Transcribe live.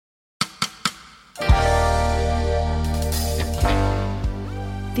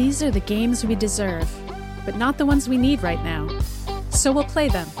These are the games we deserve, but not the ones we need right now. So we'll play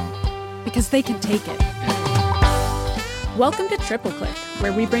them, because they can take it. Welcome to Triple Click,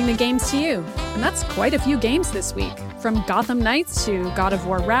 where we bring the games to you. And that's quite a few games this week. From Gotham Knights to God of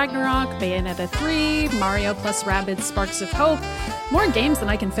War Ragnarok, Bayonetta 3, Mario plus Rabbids Sparks of Hope. More games than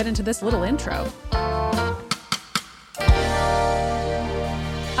I can fit into this little intro.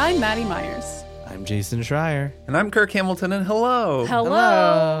 I'm Maddie Myers. I'm Jason Schreier. And I'm Kirk Hamilton, and hello.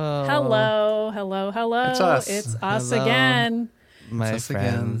 Hello. Hello. Hello. Hello. It's us. It's us Hello. again. My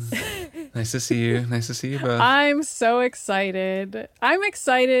friends. Nice to see you. Nice to see you both. I'm so excited. I'm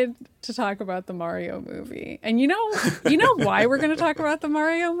excited to talk about the Mario movie. And you know why we're going to talk about the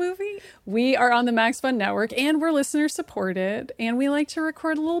Mario movie? We are on the Max Fun Network and we're listener supported, and we like to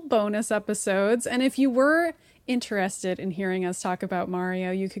record little bonus episodes. And if you were interested in hearing us talk about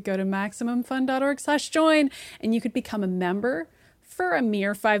Mario, you could go to MaximumFun.org/join and you could become a member for a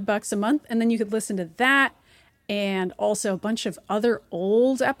mere $5 a month. And then you could listen to that and also a bunch of other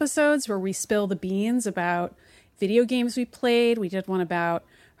old episodes where we spill the beans about video games we played. We did one about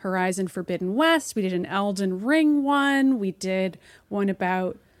Horizon Forbidden West. We did an Elden Ring one. We did one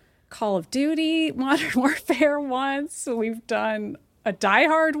about Call of Duty Modern Warfare once. We've done a Die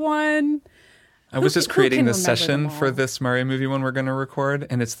Hard one. I was just creating the session for this Mario movie one we're going to record,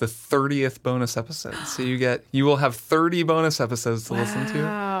 and it's the 30th bonus episode. So you will have 30 bonus episodes to listen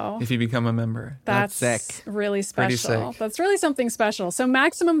to if you become a member. That's sick. Really special. Pretty sick. That's really something special. So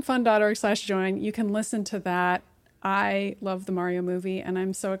MaximumFun.org/join. You can listen to that. I love the Mario movie, and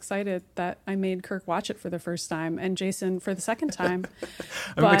I'm so excited that I made Kirk watch it for the first time and Jason for the second time.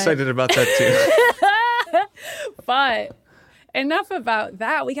 I'm excited about that too. But enough about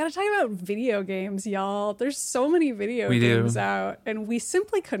that. We got to talk about video games, y'all. There's so many video games out, and we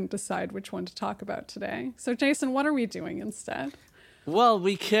simply couldn't decide which one to talk about today. So, Jason, what are we doing instead? Well,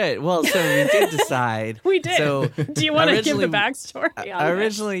 we could. Well, so we did decide. We did. So do you want to give the backstory?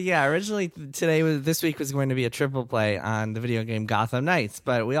 Originally, this week was going to be a triple play on the video game Gotham Knights,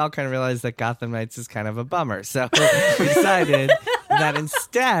 but we all kind of realized that Gotham Knights is kind of a bummer. So we decided that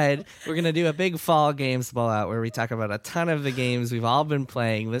instead we're going to do a big fall games blowout where we talk about a ton of the games we've all been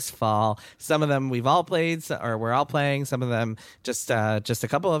playing this fall. Some of them we've all played, or we're all playing. Some of them just a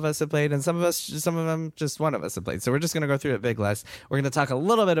couple of us have played, and some of them just one of us have played. So we're just going to go through a big list. We're going to talk a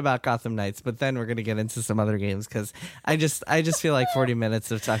little bit about Gotham Knights, but then we're going to get into some other games because I just feel like 40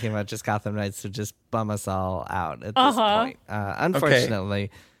 minutes of talking about just Gotham Knights would just bum us all out at this point. Unfortunately.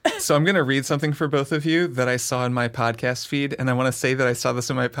 Okay. So I'm going to read something for both of you that I saw in my podcast feed, and I want to say that I saw this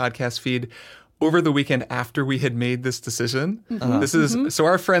in my podcast feed over the weekend after we had made this decision. This is so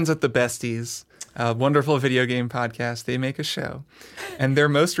our friends at the Besties, a wonderful video game podcast, they make a show. And their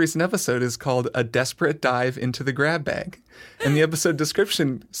most recent episode is called A Desperate Dive into the Grab Bag. And the episode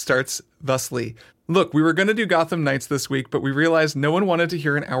description starts thusly. Look, we were going to do Gotham Knights this week, but we realized no one wanted to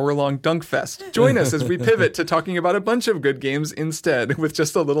hear an hour-long dunk fest. Join us as we pivot to talking about a bunch of good games instead, with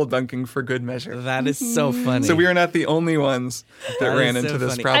just a little dunking for good measure. That is so funny. So we are not the only ones that ran into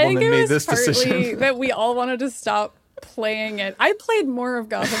this problem and made this decision. That we all wanted to stop playing it. I played more of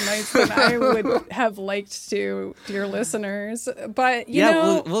Gotham Knights than I would have liked to, dear listeners. But you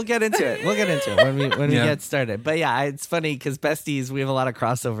know, we'll get into it. We'll get into it when we get started. But yeah, it's funny because Besties, we have a lot of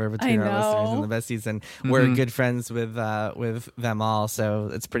crossover between our listeners and the Besties, and we're good friends with them all.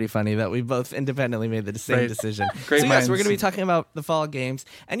 So it's pretty funny that we both independently made the same decision. Great so minds. yes, we're going to be talking about the fall games,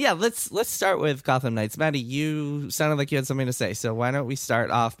 and yeah, let's start with Gotham Knights. Maddie, you sounded like you had something to say, so why don't we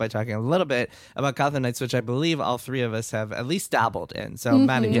start off by talking a little bit about Gotham Knights, which I believe all three of us have at least dabbled in. So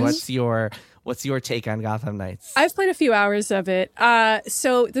Maddie, what's your take on Gotham Knights? I've played a few hours of it.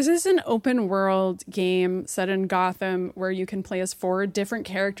 So this is an open world game set in Gotham where you can play as 4 different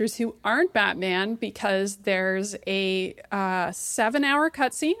characters who aren't Batman, because there's a 7-hour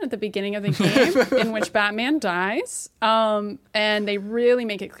cutscene at the beginning of the game in which Batman dies. And they really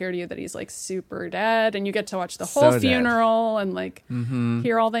make it clear to you that he's like super dead, and you get to watch the whole funeral and like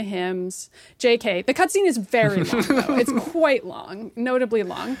hear all the hymns. JK, the cutscene is very long though. It's quite long, notably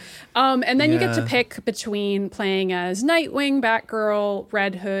long. And then you get to pick between playing as Nightwing, Batgirl,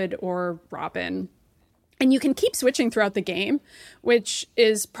 Red Hood, or Robin. And you can keep switching throughout the game, which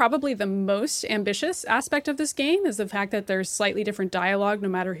is probably the most ambitious aspect of this game, is the fact that there's slightly different dialogue no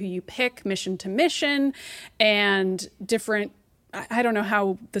matter who you pick, mission to mission, and different. I don't know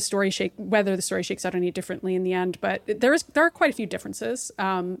how whether the story shakes out any differently in the end, but there are quite a few differences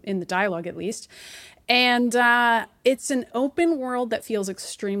in the dialogue, at least. And it's an open world that feels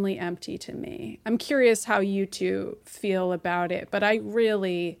extremely empty to me. I'm curious how you two feel about it, but I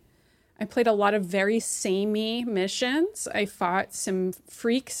really I played a lot of very samey missions. I fought some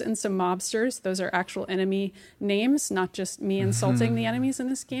freaks and some mobsters. Those are actual enemy names, not just me insulting the enemies in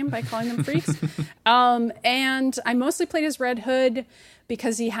this game by calling them freaks. And I mostly played as Red Hood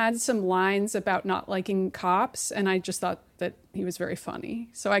because he had some lines about not liking cops, and I just thought that he was very funny.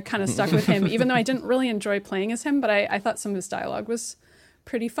 So I kind of stuck with him, even though I didn't really enjoy playing as him, but I thought some of his dialogue was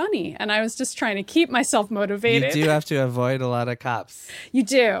pretty funny, and I was just trying to keep myself motivated. You do have to avoid a lot of cops. You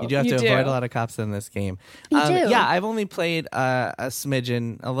do. You do have to avoid a lot of cops in this game. You do. Yeah, I've only played a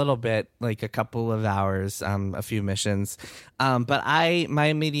smidgen, a little bit, like a couple of hours, a few missions. But my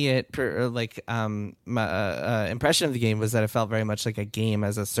immediate impression of the game was that it felt very much like a game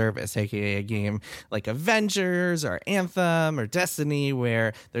as a service, aka a game like Avengers or Anthem or Destiny,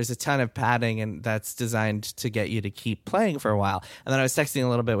 where there's a ton of padding and that's designed to get you to keep playing for a while. And then I was texting a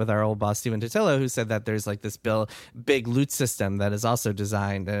little bit with our old boss Steven Totillo, who said that there's like this big loot system that is also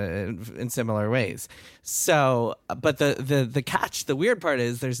designed in similar ways. So, but the catch, the weird part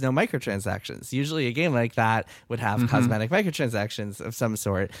is there's no microtransactions. Usually a game like that would have cosmetic microtransactions of some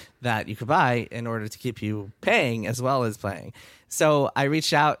sort that you could buy in order to keep you paying as well as playing. So I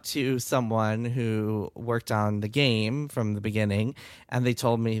reached out to someone who worked on the game from the beginning, and they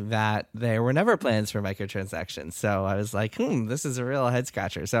told me that there were never plans for microtransactions. So I was like, this is a real head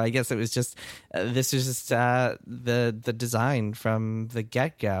scratcher. So I guess it was just the design from the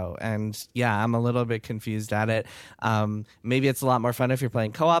get-go. And yeah, I'm a little bit confused at it. Maybe it's a lot more fun if you're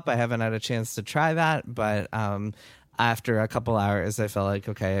playing co-op. I haven't had a chance to try that, but after a couple hours, I felt like,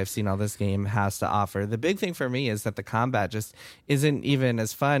 okay, I've seen all this game has to offer. The big thing for me is that the combat just isn't even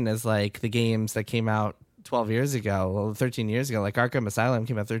as fun as like the games that came out 12 years ago, well, 13 years ago. Like Arkham Asylum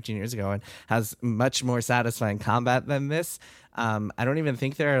came out 13 years ago and has much more satisfying combat than this. I don't even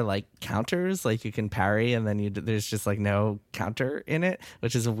think there are like counters, like you can parry and then there's just like no counter in it,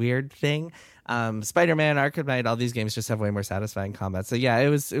 which is a weird thing. Spider-Man, Arkham Knight, all these games just have way more satisfying combat. So yeah, it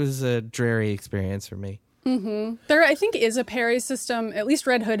was a dreary experience for me. There, I think, is a parry system. At least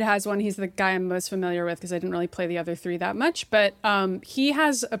Red Hood has one. He's the guy I'm most familiar with because I didn't really play the other three that much. But he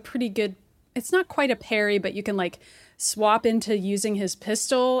has a pretty good, it's not quite a parry, but you can like swap into using his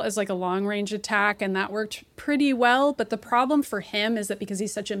pistol as like a long range attack. And that worked pretty well. But the problem for him is that because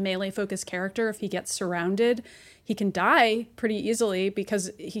he's such a melee focused character, if he gets surrounded, he can die pretty easily because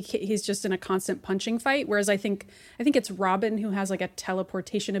he's just in a constant punching fight. Whereas I think it's Robin who has like a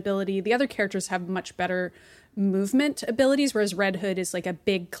teleportation ability. The other characters have much better movement abilities, whereas Red Hood is like a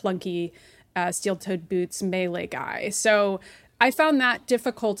big clunky steel-toed boots melee guy. So I found that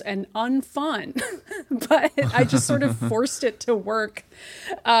difficult and unfun, but I just sort of forced it to work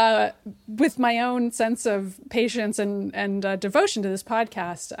with my own sense of patience and devotion to this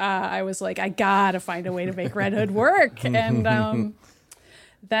podcast. I was like, I gotta find a way to make Red Hood work. And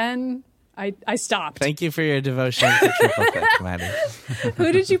then I stopped. Thank you for your devotion to Triple Click, Maddie.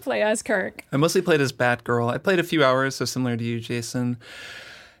 Who did you play as, Kirk? I mostly played as Batgirl. I played a few hours, so similar to you, Jason.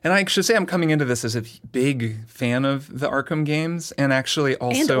 And I should say I'm coming into this as a big fan of the Arkham games and actually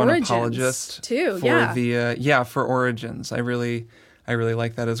also an apologist too, for for Origins. I really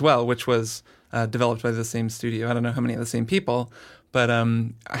like that as well, which was developed by the same studio. I don't know how many of the same people, but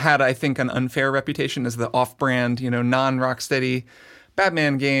had, I think, an unfair reputation as the off-brand, non-Rocksteady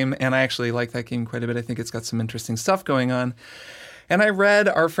Batman game, and I actually like that game quite a bit. I think it's got some interesting stuff going on. And I read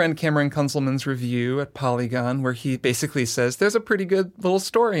our friend Cameron Kunzelman's review at Polygon, where he basically says there's a pretty good little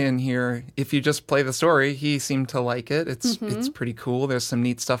story in here. If you just play the story, he seemed to like it. It's pretty cool. There's some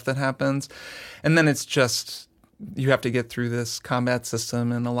neat stuff that happens. And then it's just, you have to get through this combat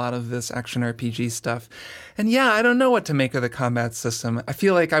system and a lot of this action RPG stuff. And yeah, I don't know what to make of the combat system. I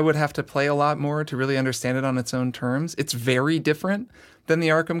feel like I would have to play a lot more to really understand it on its own terms. It's very different than the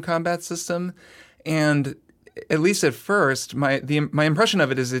Arkham combat system. And at least at first, my impression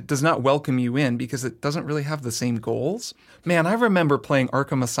of it is it does not welcome you in because it doesn't really have the same goals. Man, I remember playing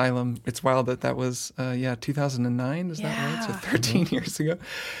Arkham Asylum. It's wild that was 2009. Is that right? So 13 years ago.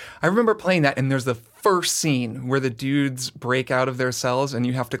 I remember playing that, and there's the first scene where the dudes break out of their cells and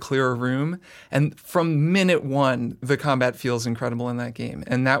you have to clear a room. And from minute one, the combat feels incredible in that game.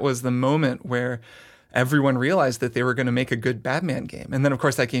 And that was the moment where everyone realized that they were going to make a good Batman game. And then, of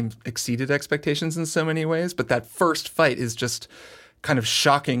course, that game exceeded expectations in so many ways. But that first fight is just kind of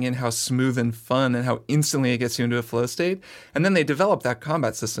shocking in how smooth and fun and how instantly it gets you into a flow state. And then they developed that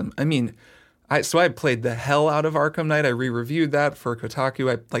combat system. I mean, I played the hell out of Arkham Knight. I re-reviewed that for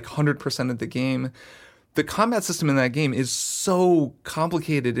Kotaku. I 100%ed the game. The combat system in that game is so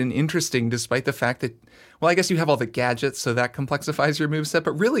complicated and interesting, despite the fact that, well, I guess you have all the gadgets, so that complexifies your moveset.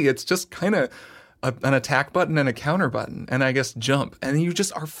 But really, it's just kind of an attack button and a counter button, and I guess jump. And you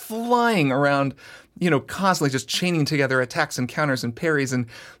just are flying around, constantly just chaining together attacks and counters and parries and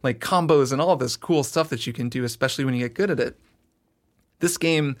like combos and all this cool stuff that you can do, especially when you get good at it. This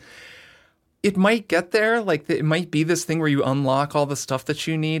game, it might get there. Like, it might be this thing where you unlock all the stuff that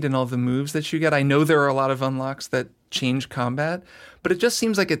you need and all the moves that you get. I know there are a lot of unlocks that change combat, but it just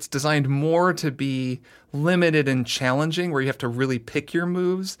seems like it's designed more to be limited and challenging, where you have to really pick your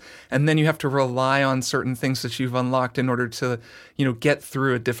moves, and then you have to rely on certain things that you've unlocked in order to, get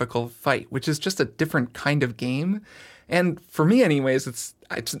through a difficult fight, which is just a different kind of game. And for me anyways,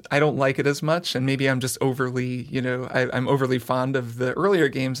 I don't like it as much, and maybe I'm just overly, I'm overly fond of the earlier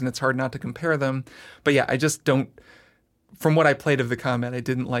games, and it's hard not to compare them. But yeah, I just don't, from what I played of the combat, I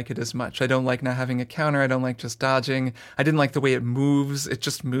didn't like it as much. I don't like not having a counter. I don't like just dodging. I didn't like the way it moves. It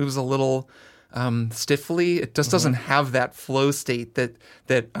just moves a little stiffly. It just doesn't have that flow state that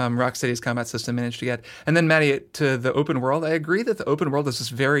Rocksteady's combat system managed to get. And then, Maddie, to the open world, I agree that the open world is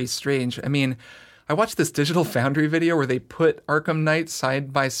just very strange. I mean, I watched this Digital Foundry video where they put Arkham Knight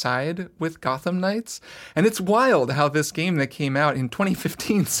side by side with Gotham Knights, and it's wild how this game that came out in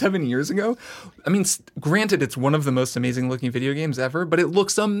 2015, 7 years ago, I mean, granted, it's one of the most amazing looking video games ever, but it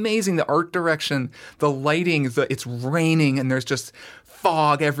looks amazing. The art direction, the lighting, it's raining, and there's just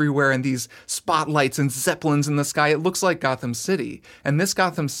fog everywhere and these spotlights and zeppelins in the sky. It looks like Gotham City. And this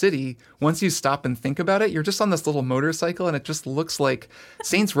Gotham City, once you stop and think about it, you're just on this little motorcycle and it just looks like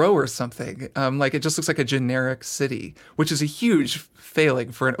Saints Row or something. Like, it just looks like a generic city, which is a huge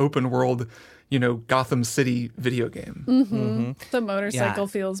failing for an open world, Gotham City video game. The motorcycle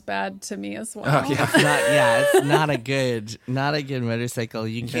feels bad to me as well. Oh, yeah. It's not a good motorcycle.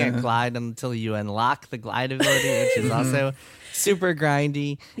 You can't glide until you unlock the glide ability, which is also super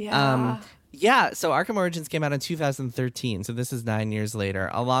grindy. So Arkham Origins came out in 2013, so this is 9 years later.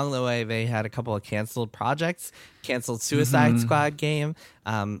 Along the way, they had a couple of canceled projects, canceled Suicide Squad game.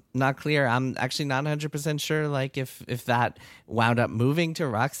 Not clear. I'm actually not 100% sure, like, if that wound up moving to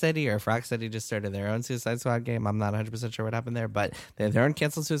Rocksteady or if Rocksteady just started their own Suicide Squad game. I'm not 100% sure what happened there, but they had their own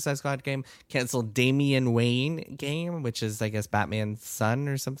canceled Suicide Squad game, canceled Damian Wayne game, which is, I guess, Batman's son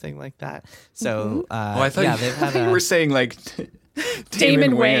or something like that. So, I thought you were saying, like...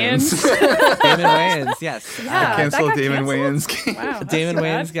 Damon Wayans. Damon Wayans, yes. Yeah, canceled Damon Wayans game. Wow, Damon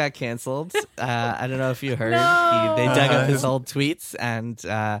Wayans got canceled. I don't know if you heard. They dug up his old tweets and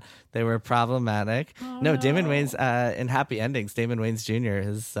they were problematic. Damon Wayans in Happy Endings, Damon Wayans Jr.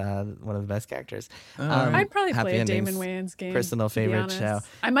 is one of the best characters. I'd probably Happy play a Endings, Damon Wayans game. personal favorite show.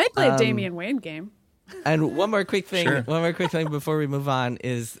 I might play a Damian Wayne game. And one more quick thing Sure. before we move on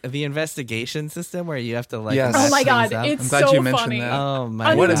is the investigation system where you have to Yes. Oh my mess god, things up. it's I'm glad so you mentioned funny. that. Oh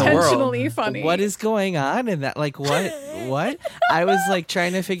my What in the world? Unintentionally funny. What is going on in that? Like, what? I was like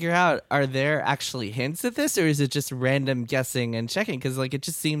trying to figure out, are there actually hints at this, or is it just random guessing and checking? Because like it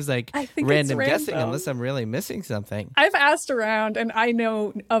just seems like I think random it's guessing, random. unless I'm really missing something. I've asked around, and I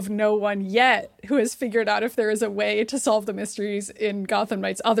know of no one yet who has figured out if there is a way to solve the mysteries in Gotham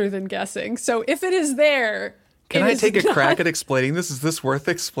Knights other than guessing. So if it is there... Can I take a crack at explaining this? Is this worth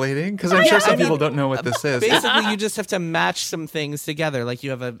explaining? Because I'm sure some people don't know what this is. Basically, you just have to match some things together. Like you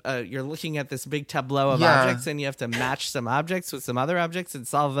have you're looking at this big tableau of objects, and you have to match some objects with some other objects and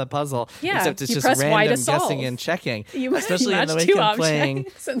solve a puzzle. Yeah, except it's you just press Y to random solve. guessing and checking. You Especially in match the two wake of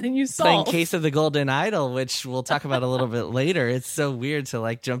objects, and then you playing solve. Case of the Golden Idol, which we'll talk about a little bit later. It's so weird to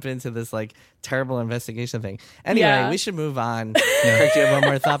like jump into this like terrible investigation thing. Anyway, we should move on. Kirk, do you have one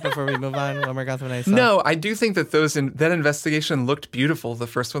more thought before we move on? One more Gotham Knights thought? No, I do think that that investigation looked beautiful. The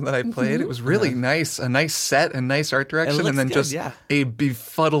first one that I played, it was really nice. A nice set, a nice art direction, and then good, just a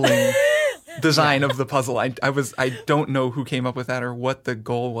befuddling design of the puzzle. I don't know who came up with that or what the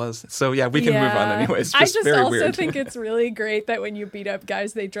goal was. So yeah, we can move on anyways. I just very also weird. think it's really great that when you beat up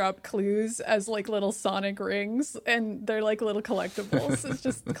guys, they drop clues as like little sonic rings, and they're like little collectibles. It's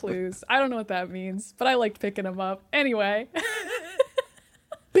just clues. I don't know what that means, but I liked picking them up. Anyway.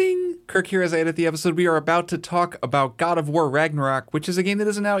 Bing! Kirk here as I edit the episode. We are about to talk about God of War Ragnarok, which is a game that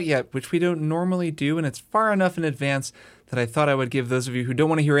isn't out yet, which we don't normally do, and it's far enough in advance that I thought I would give those of you who don't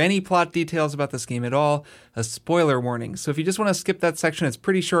want to hear any plot details about this game at all a spoiler warning. So if you just want to skip that section, it's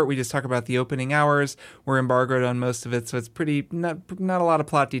pretty short. We just talk about the opening hours. We're embargoed on most of it, so it's pretty not a lot of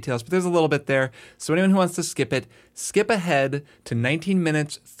plot details, but there's a little bit there. So anyone who wants to skip it, skip ahead to 19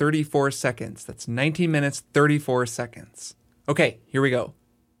 minutes, 34 seconds. That's 19 minutes, 34 seconds. Okay, here we go.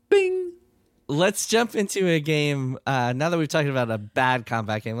 Bing! let's jump into a game. Now that we've talked about a bad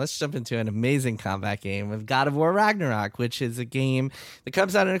combat game, let's jump into an amazing combat game with God of War Ragnarok, which is a game that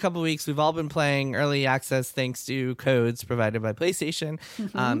comes out in a couple weeks. We've all been playing early access thanks to codes provided by PlayStation.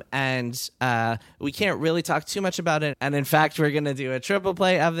 And we can't really talk too much about it. And in fact, we're going to do a triple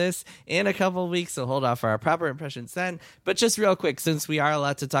play of this in a couple weeks, so hold off for our proper impressions then. But just real quick, since we are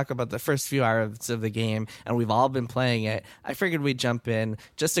allowed to talk about the first few hours of the game and we've all been playing it, I figured we'd jump in.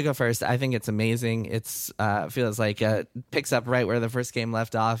 Just to go first, I think it's amazing. It's feels like it picks up right where the first game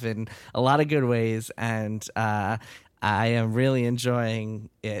left off in a lot of good ways, and I am really enjoying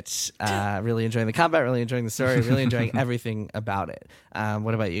it, really enjoying the combat, really enjoying the story, really enjoying everything about it.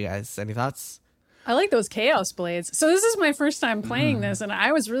 What about you guys? Any thoughts? I like those Chaos Blades. So this is my first time playing this, and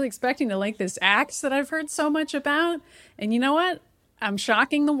I was really expecting to like this axe that I've heard so much about. And you know what? I'm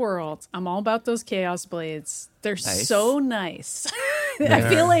shocking the world. I'm all about those Chaos Blades. They're so nice. I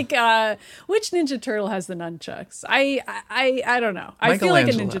feel like which Ninja Turtle has the nunchucks? I don't know. I feel like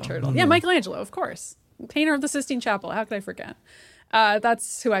a Ninja Turtle. Yeah, Michelangelo, of course. Painter of the Sistine Chapel. How could I forget?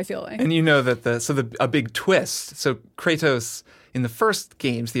 That's who I feel like. And you know that a big twist. So Kratos in the first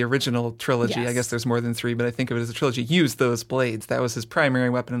games, the original trilogy, I guess there's more than 3, but I think of it as a trilogy, used those blades. That was his primary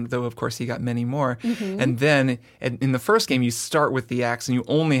weapon, though, of course, he got many more. And then in the first game, you start with the axe, and you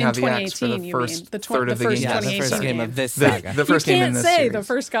only have the axe for the first third of the game. Yeah, the first game of this saga. The first game in this series. You series. can't say the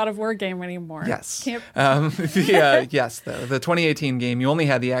first God of War game anymore. Yes. The 2018 game, you only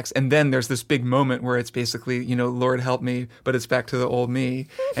had the axe, and then there's this big moment where it's basically, Lord help me, but it's back to the old me,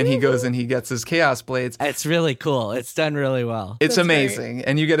 and he goes and he gets his Chaos Blades. It's really cool. It's done really well. It's amazing. Great.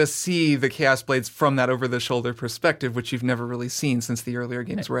 And you get to see the Chaos Blades from that over-the-shoulder perspective, which you've never really seen since the earlier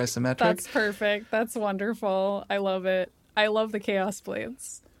games were isometric. That's perfect. That's wonderful. I love it. I love the Chaos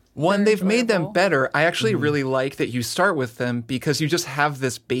Blades. They've made them better. I actually really like that you start with them because you just have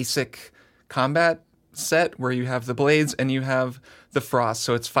this basic combat set where you have the blades and you have the frost.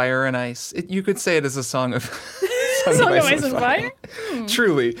 So it's fire and ice. You could say it as a song of... Song of Ice and Fire?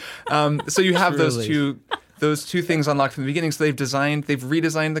 Truly. So you have those two things unlocked from the beginning. So they've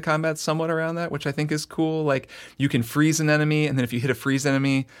redesigned the combat somewhat around that, which I think is cool. Like you can freeze an enemy, and then if you hit a freeze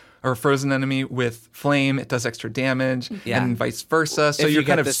enemy or a frozen enemy with flame, it does extra damage, and vice versa. So you're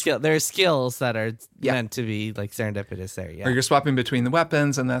kind of there's skills that are meant to be like serendipitous there. Yeah. Or you're swapping between the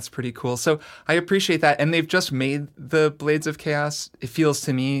weapons, and that's pretty cool. So I appreciate that. And they've just made the Blades of Chaos, it feels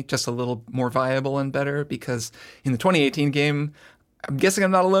to me, just a little more viable and better, because in the 2018 game, I'm guessing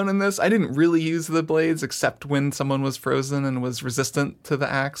I'm not alone in this, I didn't really use the blades except when someone was frozen and was resistant to the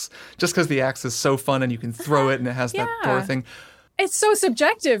axe, just because the axe is so fun and you can throw it and it has that door thing. It's so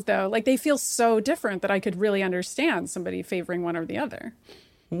subjective, though. Like, they feel so different that I could really understand somebody favoring one or the other.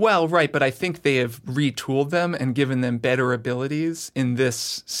 Well, right, but I think they have retooled them and given them better abilities in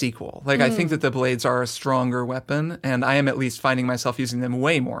this sequel. Like, I think that the blades are a stronger weapon, and I am at least finding myself using them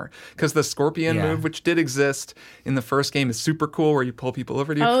way more. Because the Scorpion move, which did exist in the first game, is super cool, where you pull people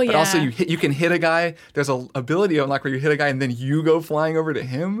over to you. But also, you can hit a guy. There's an ability unlock where you hit a guy, and then you go flying over to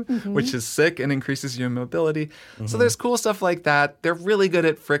him, which is sick and increases your mobility. So there's cool stuff like that. They're really good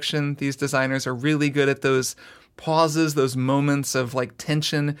at friction. These designers are really good at those pauses, those moments of like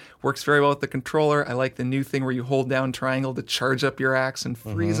tension. Works very well with the controller. I like the new thing where you hold down triangle to charge up your axe and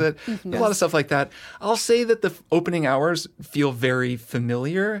freeze it. A lot of stuff like that. I'll say that the opening hours feel very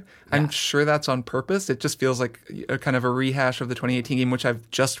familiar. I'm sure that's on purpose. It just feels like a kind of a rehash of the 2018 game, which I've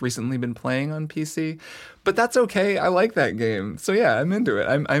just recently been playing on PC. But that's okay. I like that game. So yeah, I'm into it.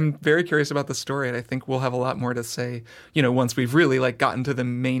 I'm very curious about the story, and I think we'll have a lot more to say, once we've really like gotten to the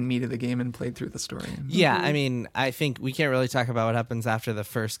main meat of the game and played through the story. Yeah, I mean, I think we can't really talk about what happens after the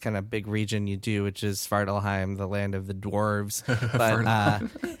first kind of big region you do, which is Svartalheim, the land of the dwarves.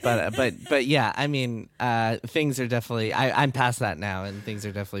 But yeah, I mean, things are definitely. I'm past that now, and things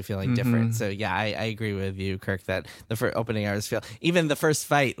are definitely feeling different. So yeah, I agree with you, Kirk, that the opening hours feel. Even the first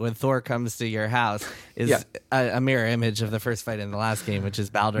fight when Thor comes to your house is a mirror image of the first fight in the last game, which is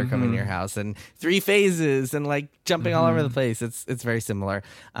Baldur coming to your house, and 3 phases and like jumping all over the place. It's very similar.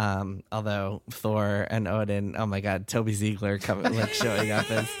 Although Thor and Odin, oh my God, Toby Ziegler showing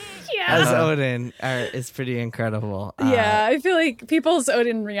up as Odin is pretty incredible. I feel like people's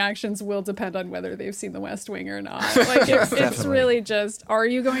Odin reactions will depend on whether they've seen The West Wing or not. Like it's really just, are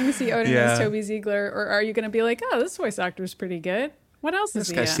you going to see Odin as Toby Ziegler, or are you going to be like, oh, this voice actor's pretty good? What else is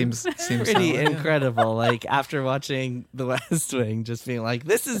this guy seems pretty incredible. Like after watching The West Wing, just being like,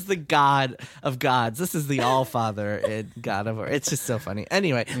 this is the God of gods. This is the All Father in God of War. It's just so funny.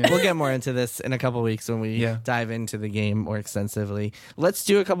 Anyway, we'll get more into this in a couple weeks when we dive into the game more extensively. Let's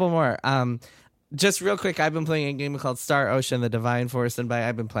do a couple more. just real quick, I've been playing a game called Star Ocean: The Divine Force, and by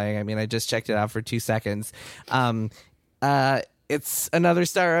I've been playing, I mean I just checked it out for 2 seconds. It's another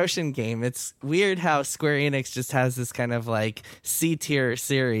Star Ocean game. It's weird how Square Enix just has this kind of like C-tier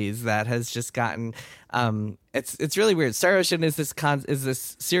series that has just gotten. It's really weird. Star Ocean is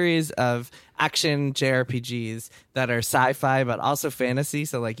this series of action JRPGs that are sci-fi but also fantasy.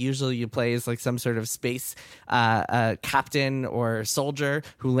 So like usually you play as like some sort of space captain or soldier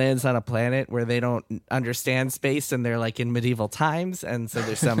who lands on a planet where they don't understand space and they're like in medieval times, and so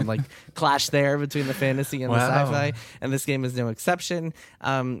there's some like clash there between the fantasy and the sci-fi. And this game is no exception.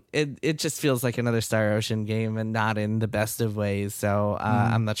 It just feels like another Star Ocean game and not in the best of ways. So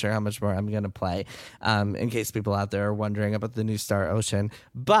I'm not sure how much more I'm gonna play. In case people out there are wondering about the new Star Ocean,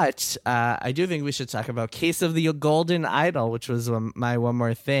 but I do think we should talk about Case of the Golden Idol, which was my one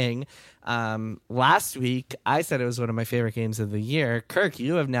more thing. Last week, I said it was one of my favorite games of the year. Kirk,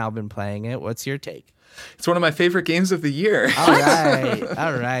 you have now been playing it. What's your take? It's one of my favorite games of the year. All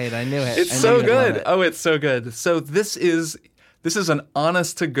right. I knew it. It's so good. Oh, it's so good. So this is an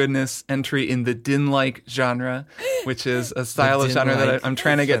honest-to-goodness entry in the din-like genre, which is a style of genre that I'm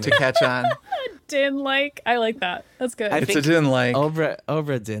trying to get to catch on. Din-like? I like that. That's good. It's a din-like.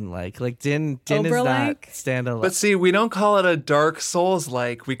 Obra din-like. Like din is not standalone. But see, we don't call it a Dark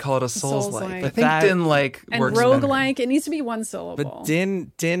Souls-like. We call it a Souls-like. I think din-like works better. And roguelike, it needs to be one syllable. But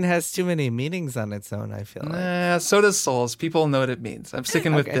din has too many meanings on its own, I feel like. So does Souls. People know what it means. I'm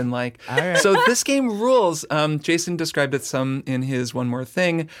sticking with din-like. All right. So this game rules. Jason described it some in his One More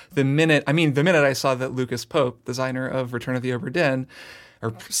Thing. The minute I saw that Lucas Pope, designer of Return of the Obra Dinn,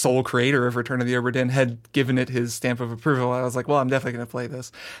 or sole creator of Return of the Obra Dinn, had given it his stamp of approval, I was like, well, I'm definitely going to play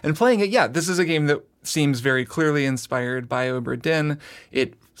this. And playing it, this is a game that seems very clearly inspired by Obra Dinn.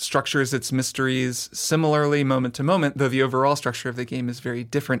 It structures its mysteries similarly moment to moment, though the overall structure of the game is very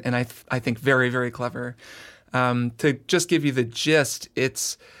different and I think very, very clever. To just give you the gist,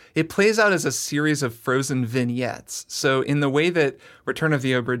 it plays out as a series of frozen vignettes. So in the way that Return of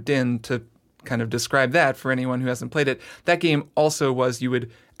the Obra Dinn, to kind of describe that for anyone who hasn't played it, that game also was you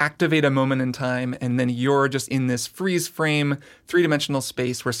would activate a moment in time and then you're just in this freeze frame, 3-dimensional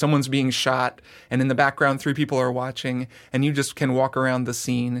space where someone's being shot and in the background 3 people are watching and you just can walk around the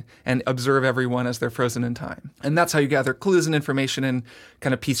scene and observe everyone as they're frozen in time. And that's how you gather clues and information and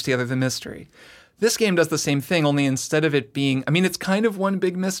kind of piece together the mystery. This game does the same thing, only instead of it being, it's kind of one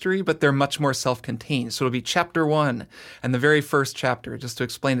big mystery, but they're much more self-contained. So it'll be chapter 1, and the very first chapter, just to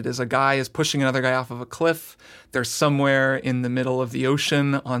explain it, is a guy is pushing another guy off of a cliff. They're somewhere in the middle of the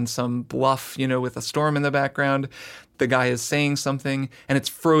ocean on some bluff, with a storm in the background. The guy is saying something, and it's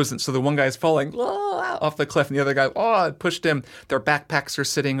frozen. So the one guy is falling off the cliff, and the other guy, it pushed him. Their backpacks are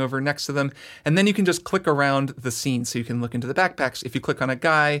sitting over next to them. And then you can just click around the scene, so you can look into the backpacks. If you click on a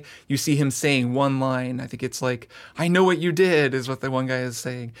guy, you see him saying one line. I think it's like, I know what you did, is what the one guy is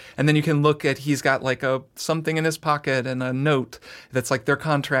saying. And then you can look at, he's got like something in his pocket and a note that's like their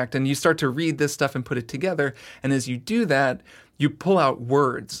contract. And you start to read this stuff and put it together. And as you do that, you pull out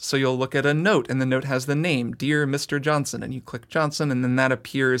words. So you'll look at a note and the note has the name, Dear Mr. Johnson, and you click Johnson and then that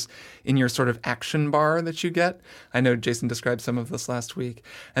appears in your sort of action bar that you get. I know Jason described some of this last week.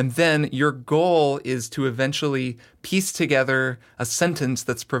 And then your goal is to eventually piece together a sentence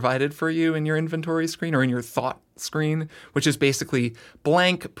that's provided for you in your inventory screen or in your thought screen, which is basically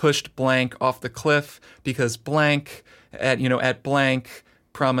blank pushed blank off the cliff because blank at blank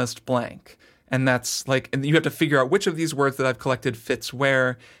promised blank. And that's and you have to figure out which of these words that I've collected fits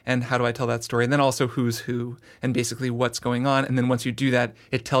where and how do I tell that story. And then also who's who and basically what's going on. And then once you do that,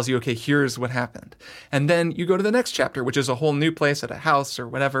 it tells you, okay, here's what happened. And then you go to the next chapter, which is a whole new place at a house or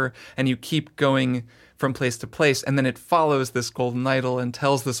whatever. And you keep going from place to place. And then it follows this golden idol and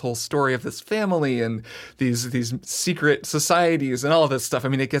tells this whole story of this family and these secret societies and all of this stuff.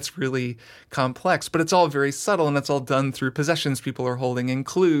 It gets really complex, but it's all very subtle and it's all done through possessions people are holding and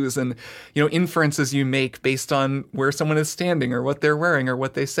clues and, inferences you make based on where someone is standing or what they're wearing or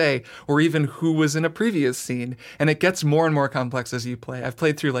what they say, or even who was in a previous scene. And it gets more and more complex as you play. I've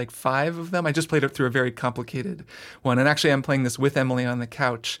played through 5 of them. I just played it through a very complicated one. And actually I'm playing this with Emily on the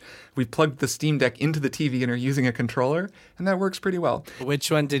couch. We plugged the Steam Deck into the TV and are using a controller, and that works pretty well.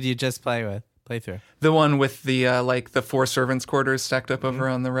 Which one did you just play through? The one with the the 4 servants' quarters stacked up over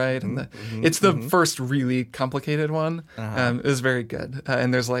on the right, and it's the first really complicated one. It was very good,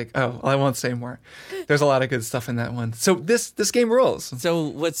 and there's I won't say more. There's a lot of good stuff in that one. So this game rules. So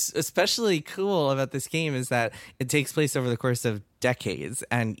what's especially cool about this game is that it takes place over the course of decades,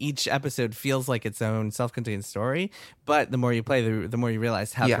 and each episode feels like its own self-contained story. But the more you play, the more you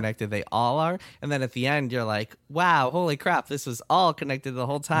realize how connected they all are. And then at the end, you're like, wow, holy crap, this was all connected the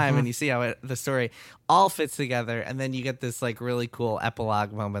whole time. And you see how the story all fits together. And then you get this like really cool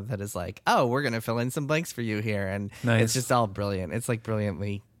epilogue moment that is like, oh, we're going to fill in some blanks for you here. And it's just all brilliant. It's like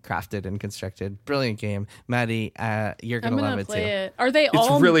brilliantly crafted and constructed. Brilliant game. Maddie, you're going to love it too. It. Are they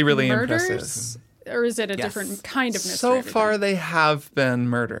all really, really murders? Impressive. Or is it a different kind of mystery? So far, they have been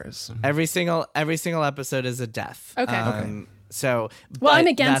murders. Every single episode is a death. Okay. So, well, I'm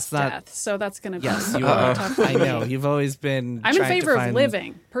against death, so that's going to be you are. Tough. I know you've always been. I'm in favor of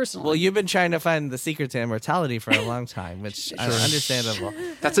living, personally. Well, you've been trying to find the secret to immortality for a long time, which is understandable.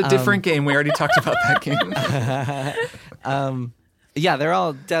 That's a different game. We already talked about that game. Yeah, they're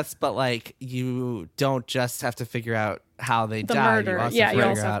all deaths, but like you don't just have to figure out how they the die. Murder. You also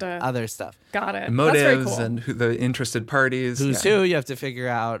figure out other stuff. Got it. And motives That's very cool. and the interested parties. Who's who? You have to figure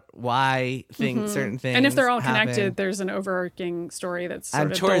out why certain things. And if they're all happen. connected, there's an overarching story that's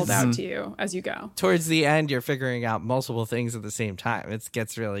sort of doled out to you as you go. Towards the end, you're figuring out multiple things at the same time. It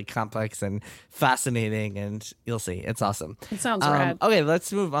gets really complex and fascinating, and you'll see. It's awesome. It sounds rad. Okay,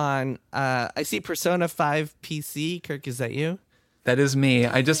 let's move on. I see Persona 5 PC. Kirk, is that you? That is me.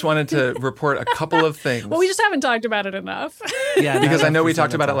 I just wanted to report a couple of things. Well, we just haven't talked about it enough. Yeah, because I know we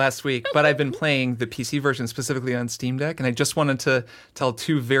talked about it last week, but I've been playing the PC version specifically on Steam Deck, and I just wanted to tell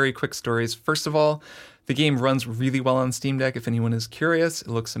two very quick stories. First of all, the game runs really well on Steam Deck. If anyone is curious, it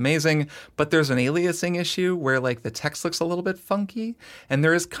looks amazing. But there's an aliasing issue where like the text looks a little bit funky, and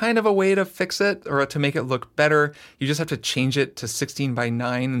there is kind of a way to fix it or to make it look better. You just have to change it to 16 by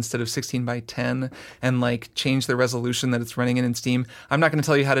 9 instead of 16 by 10 and like change the resolution that it's running in Steam. I'm not going to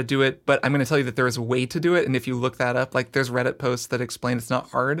tell you how to do it, but I'm going to tell you that there is a way to do it. And if you look that up, like there's Reddit posts that explain it's not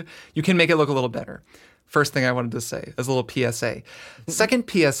hard. You can make it look a little better. First thing I wanted to say as a little PSA. Second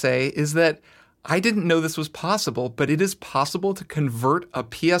PSA is that I didn't know this was possible, but it is possible to convert a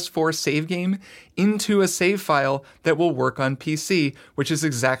PS4 save game into a save file that will work on PC, which is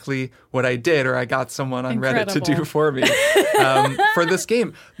exactly what I did, or I got someone on Reddit to do for me for this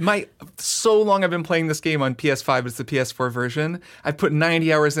game. So long I've been playing this game on PS5, it's the PS4 version. I've put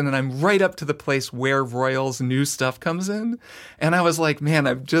 90 hours in, and I'm right up to the place where Royal's new stuff comes in. And I was like, man,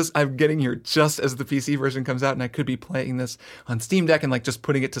 I'm getting here just as the PC version comes out, and I could be playing this on Steam Deck and like just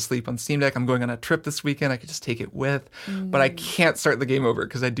putting it to sleep on Steam Deck. I'm going on a trip this weekend. I could just take it with, but I can't start the game over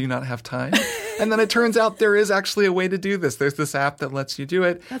because I do not have time. And then it turns out there is actually a way to do this. There's this app that lets you do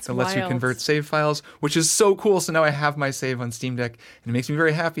it. That lets you convert save files, which is so cool. So now I have my save on Steam Deck, and it makes me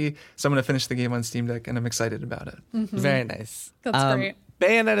very happy. So I'm going to finish the game on Steam Deck, and I'm excited about it. Mm-hmm. Very nice. That's great.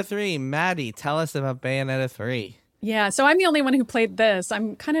 Bayonetta 3. Maddie, tell us about Bayonetta 3. Yeah, so I'm the only one who played this.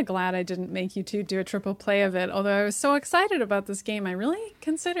 I'm kind of glad I didn't make you two do a triple play of it, although I was so excited about this game. I really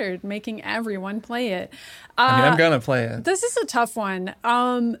considered making everyone play it. I'm going to play it. This is a tough one.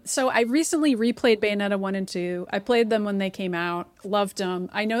 So I recently replayed Bayonetta 1 and 2. I played them when they came out, loved them.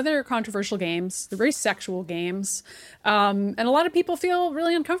 I know they're controversial games. They're very sexual games. And a lot of people feel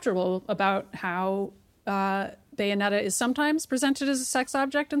really uncomfortable about how Bayonetta is sometimes presented as a sex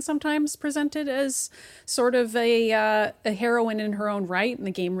object and sometimes presented as sort of a heroine in her own right. And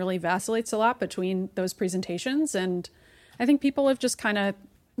the game really vacillates a lot between those presentations. And I think people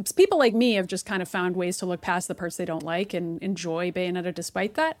like me have just kind of found ways to look past the parts they don't like and enjoy Bayonetta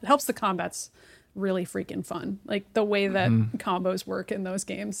despite that. It helps the combat's really freaking fun. Like the way that combos work in those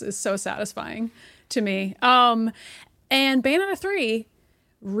games is so satisfying to me. And Bayonetta 3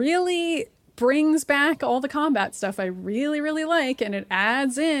 really brings back all the combat stuff I really, really like, and it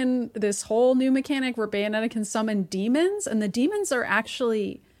adds in this whole new mechanic where Bayonetta can summon demons, and the demons are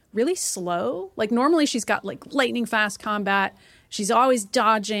actually really slow. Like normally she's got like lightning fast combat. She's always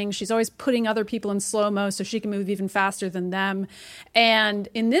dodging. She's always putting other people in slow-mo so she can move even faster than them. And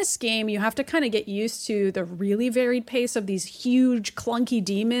in this game, you have to kind of get used to the really varied pace of these huge, clunky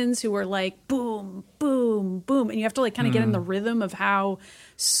demons who are like boom, boom, boom. And you have to like kind of get in the rhythm of how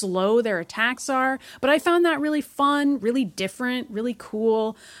slow their attacks are. But I found that really fun, really different, really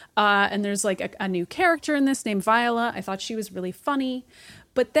cool. And there's like a new character in this named Viola. I thought she was really funny.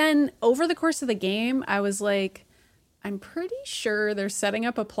 But then over the course of the game, I was like, I'm pretty sure they're setting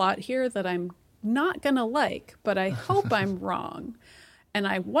up a plot here that I'm not going to like, but I hope I'm wrong. And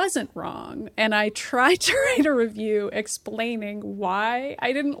I wasn't wrong. And I tried to write a review explaining why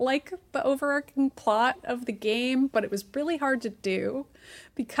I didn't like the overarching plot of the game, but it was really hard to do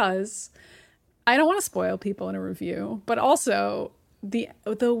because I don't want to spoil people in a review, but also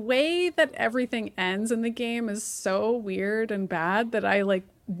the way that everything ends in the game is so weird and bad that I like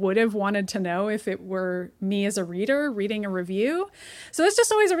would have wanted to know if it were me as a reader reading a review. So it's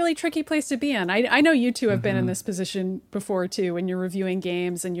just always a really tricky place to be in. I know you two have been in this position before too, when you're reviewing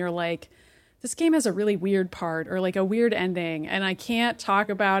games and you're like, this game has a really weird part or like a weird ending and I can't talk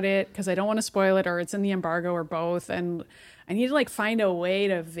about it because I don't want to spoil it or it's in the embargo or both. And I need to like find a way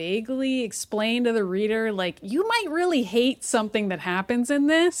to vaguely explain to the reader, like, you might really hate something that happens in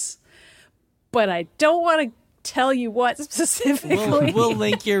this, but I don't want to tell you what specifically. We'll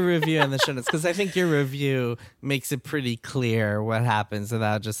link your review in the show notes because I think your review makes it pretty clear what happens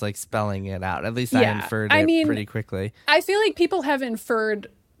without just like spelling it out. At least I inferred it pretty quickly. I feel like people have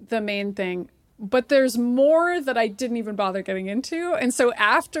inferred the main thing, but there's more that I didn't even bother getting into. And so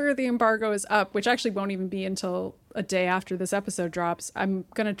after the embargo is up, which actually won't even be until a day after this episode drops, I'm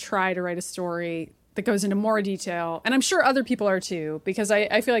going to try to write a story that goes into more detail. And I'm sure other people are too, because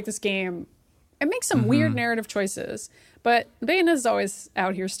I feel like this game, it makes some weird narrative choices. But Bayonetta's always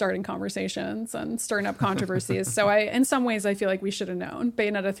out here starting conversations and stirring up controversies. So in some ways, I feel like we should have known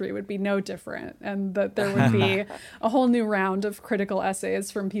Bayonetta 3 would be no different. And that there would be a whole new round of critical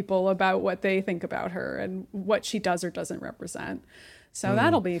essays from people about what they think about her and what she does or doesn't represent. So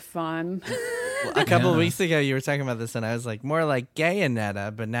that'll be fun. Well, a couple of weeks ago, you were talking about this, and I was like, more like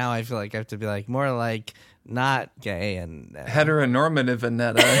Gayonetta, but now I feel like I have to be like, more like not gay and heteronormative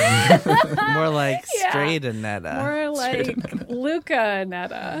Anetta. more like straight Anetta. More like Luca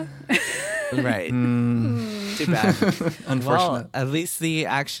Anetta. Right. Too bad. Unfortunate. Well, at least the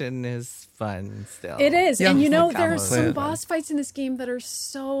action is fun still. It is. Yeah. And you know, Like there's combos. some boss fights in this game that are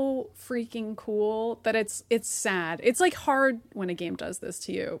so freaking cool that it's sad. It's like hard when a game does this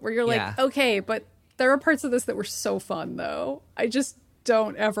to you, where you're like, okay, but there are parts of this that were so fun though. I just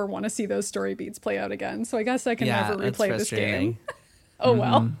don't ever want to see those story beats play out again. So I guess I can never replay this game. Oh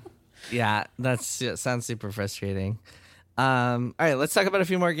well. Yeah, sounds super frustrating. All right, let's talk about a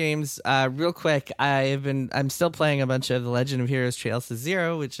few more games real quick. I'm still playing a bunch of The Legend of Heroes Trails to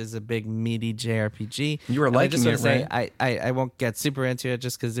Zero, which is a big meaty JRPG. You were liking it, right? I won't get super into it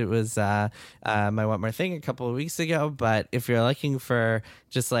just because it was my What More Thing a couple of weeks ago. But if you're looking for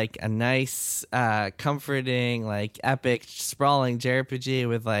just like a nice, comforting, like epic, sprawling JRPG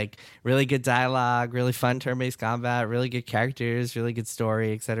with like really good dialogue, really fun turn-based combat, really good characters, really good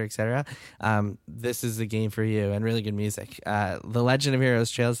story, etc., this is the game for you, and really good music. The Legend of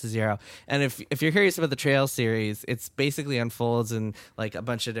Heroes Trails to Zero. And if you're curious about the Trails series, it's basically unfolds in like a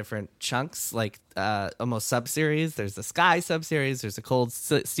bunch of different chunks, like almost sub-series. There's the Sky sub-series, there's the Cold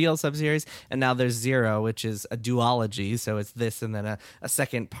Steel sub-series, and now there's Zero, which is a duology. So it's this and then a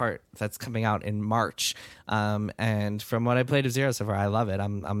second part that's coming out in March. And from what I played of Zero so far, I love it.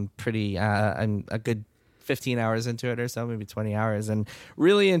 I'm a good 15 hours into it or so, maybe 20 hours, and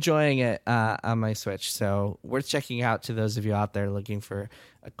really enjoying it on my Switch. So worth checking out to those of you out there looking for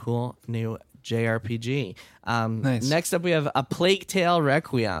a cool new JRPG. Nice. Next up, we have A Plague Tale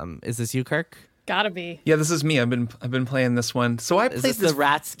Requiem. Is this you, Kirk? Gotta be. Yeah, this is me. I've been playing this one. So I Is played this the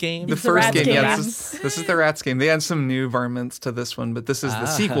Rats game? The It's the first Rats game, yeah. game. This is the Rats game. They had some new varmints to this one, but this is the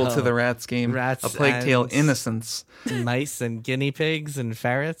sequel to the Rats game, Rats A Plague Tale and- Innocence. Mice and guinea pigs and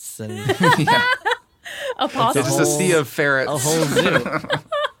ferrets and A It's just a sea of ferrets. a whole zoo.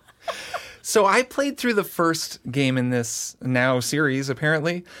 So I played through the first game in this now series,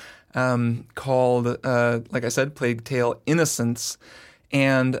 apparently, called, like I said, Plague Tale Innocence,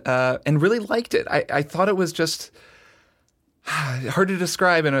 and really liked it. I thought it was just hard to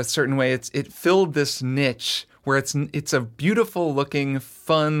describe in a certain way. It filled this niche where it's a beautiful looking,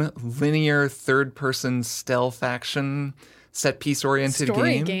 fun, linear third person stealth action set piece oriented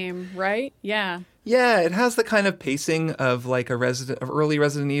story game, right? Yeah. Yeah, it has the kind of pacing of like of early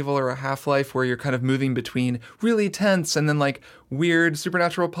Resident Evil or a Half-Life, where you're kind of moving between really tense and then like weird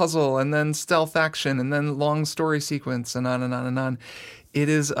supernatural puzzle and then stealth action and then long story sequence and on and on and on. It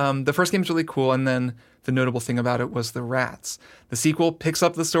is the first game's really cool, and then the notable thing about it was the rats. The sequel picks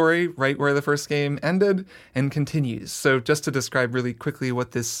up the story right where the first game ended and continues. So just to describe really quickly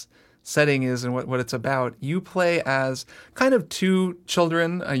what this setting is and what it's about, you play as kind of two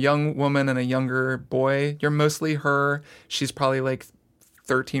children, a young woman and a younger boy. You're mostly her. She's probably like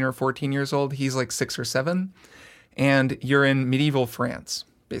 13 or 14 years old. He's like 6 or 7. And you're in medieval France,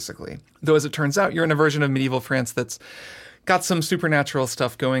 basically. Though as it turns out, you're in a version of medieval France that's got some supernatural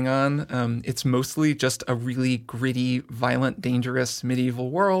stuff going on. It's mostly just a really gritty, violent, dangerous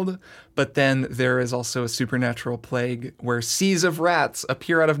medieval world. But then there is also a supernatural plague where seas of rats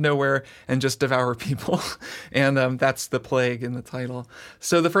appear out of nowhere and just devour people. And that's the plague in the title.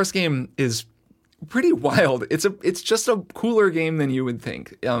 So the first game is pretty wild. It's just a cooler game than you would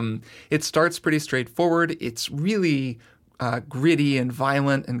think. It starts pretty straightforward. It's really gritty and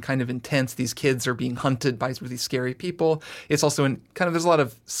violent and kind of intense. These kids are being hunted by really scary people. It's also there's a lot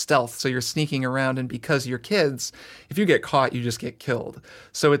of stealth. So you're sneaking around, and because you're kids, if you get caught, you just get killed.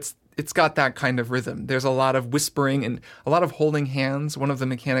 So it's got that kind of rhythm. There's a lot of whispering and a lot of holding hands. One of the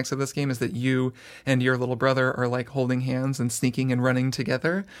mechanics of this game is that you and your little brother are like holding hands and sneaking and running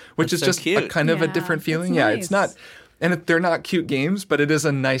together, which That's is so just cute. a kind of a different feeling. Nice. It's not. And they're not cute games, but it is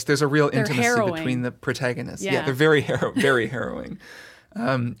there's a real intimacy harrowing. between the protagonists. Yeah. They're very very harrowing.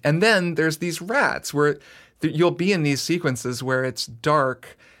 And then there's these rats where you'll be in these sequences where it's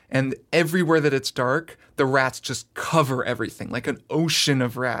dark, and everywhere that it's dark, the rats just cover everything, like an ocean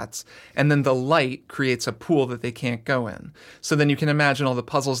of rats. And then the light creates a pool that they can't go in. So then you can imagine all the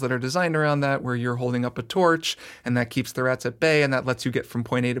puzzles that are designed around that, where you're holding up a torch, and that keeps the rats at bay, and that lets you get from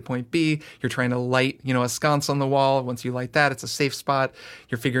point A to point B. You're trying to light, a sconce on the wall. Once you light that, it's a safe spot.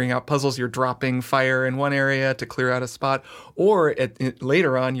 You're figuring out puzzles. You're dropping fire in one area to clear out a spot. Or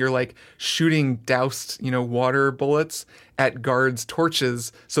later on, you're like shooting doused, water bullets at guards'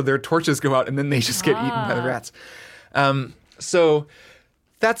 torches, so their torches go out and then they just get eaten by the rats. So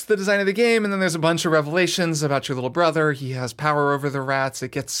that's the design of the game, and then there's a bunch of revelations about your little brother. He has power over the rats.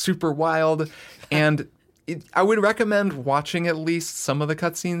 It gets super wild, and I would recommend watching at least some of the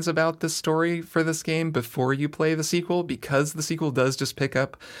cutscenes about this story for this game before you play the sequel, because the sequel does just pick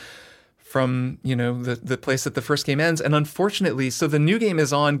up from, the place that the first game ends. And unfortunately, so the new game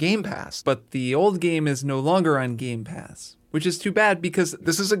is on Game Pass, But the old game is no longer on Game Pass. which is too bad because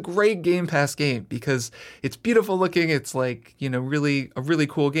this is a great Game Pass game because it's beautiful looking. It's like, really a really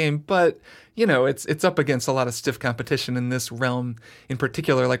cool game, but it's up against a lot of stiff competition in this realm in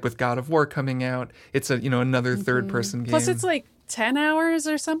particular, like with God of War coming out. It's another third person game. Plus it's like 10 hours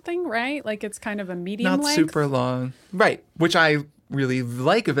or something, right? Like it's kind of a medium Not length. super long. Right. Which I really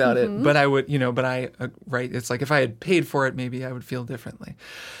like about it, but I would, right. It's like if I had paid for it, maybe I would feel differently.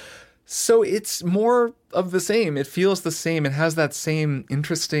 So it's more of the same. It feels the same. It has that same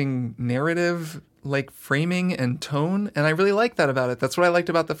interesting narrative, like framing and tone. And I really like that about it. That's what I liked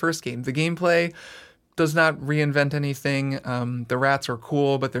about the first game. The gameplay does not reinvent anything. The rats are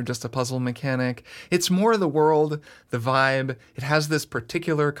cool, but they're just a puzzle mechanic. It's more the world, the vibe. It has this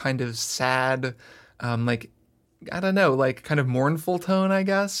particular kind of sad, kind of mournful tone, I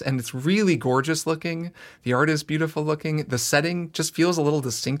guess. And it's really gorgeous looking. The art is beautiful looking. The setting just feels a little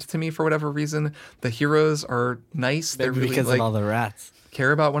distinct to me for whatever reason. The heroes are nice. They're really because of all the rats.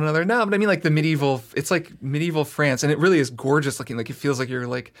 Care about one another. No, but I mean like it's like medieval France, and it really is gorgeous looking. Like it feels like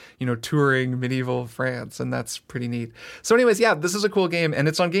you're touring medieval France, and that's pretty neat. So anyways, yeah, this is a cool game, and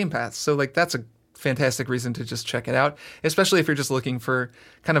it's on Game Pass. So that's a fantastic reason to just check it out, especially if you're just looking for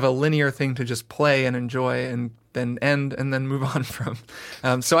kind of a linear thing to just play and enjoy and then end and then move on from.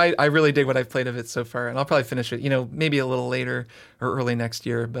 So I really dig what I've played of it so far, and I'll probably finish it, maybe a little later or early next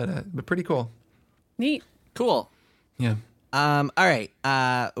year, but pretty cool. Neat. Cool. Yeah. All right.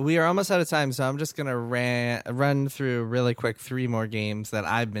 We are almost out of time, so I'm just going to run through really quick 3 more games that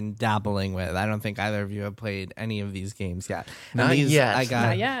I've been dabbling with. I don't think either of you have played any of these games yet. Not yet.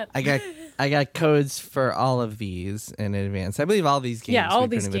 Not yet. I got codes for all of these in advance. I believe all these games all we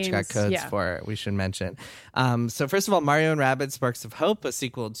these pretty much got games, codes for, we should mention. So first of all, Mario and Rabbids Sparks of Hope, a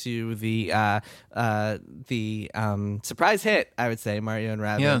sequel to the surprise hit, I would say, Mario and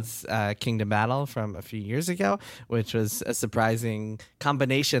Rabbids Kingdom Battle from a few years ago, which was a surprising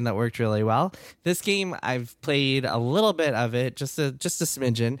combination that worked really well. This game, I've played a little bit of it, just a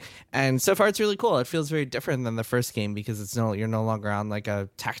smidgen, and so far it's really cool. It feels very different than the first game because you're no longer on like a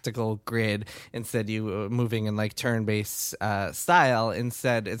tactical grid. Instead, you moving in like turn-based style.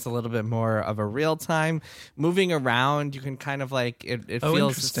 Instead, it's a little bit more of a real-time moving around. You can kind of like it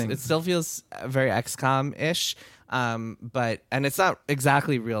feels interesting. It still feels very XCOM-ish. But it's not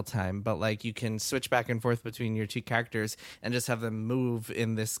exactly real time, but like you can switch back and forth between your two characters and just have them move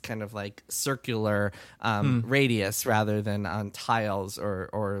in this kind of like circular radius rather than on tiles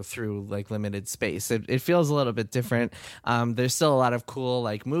or through like limited space. It feels a little bit different. There's still a lot of cool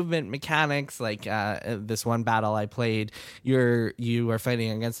like movement mechanics. Like this one battle I played, you are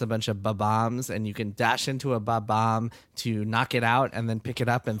fighting against a bunch of bombs, and you can dash into a bomb to knock it out and then pick it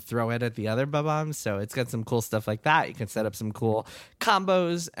up and throw it at the other bombs. So it's got some cool stuff like like that. You can set up some cool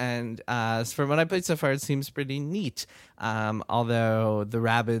combos, and from what I played so far, it seems pretty neat. Although the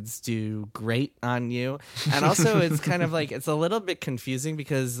rabbits do great on you, and also it's kind of like it's a little bit confusing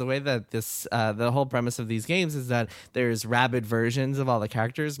because the way that this the whole premise of these games is that there's rabid versions of all the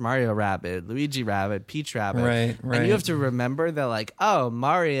characters: Mario Rabbit, Luigi Rabbit, Peach Rabbit, Right. and you have to remember that like, oh,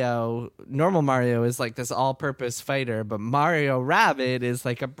 normal Mario is like this all-purpose fighter, but Mario Rabbit is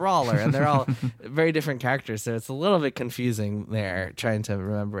like a brawler, and they're all very different characters, so it's a little bit confusing there trying to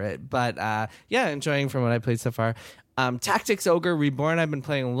remember it. But yeah, enjoying from what I played so far. Tactics Ogre Reborn, I've been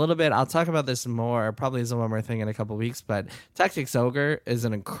playing a little bit. I'll talk about this more, probably as a one more thing in a couple weeks, but Tactics Ogre is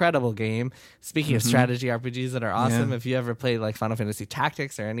an incredible game. Speaking of strategy RPGs that are awesome, if you ever played like Final Fantasy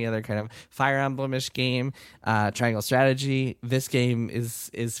Tactics or any other kind of Fire Emblem-ish game, Triangle Strategy, this game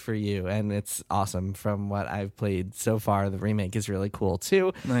is for you, and it's awesome from what I've played so far. The remake is really cool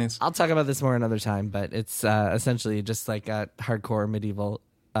too. Nice. I'll talk about this more another time, but it's essentially just like a hardcore medieval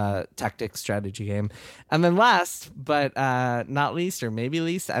tactics strategy game. And then last but not least, or maybe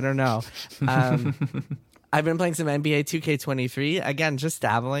least, I don't know, I've been playing some NBA 2K23. Again, just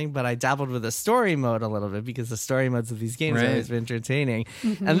dabbling, but I dabbled with the story mode a little bit because the story modes of these games are always been entertaining.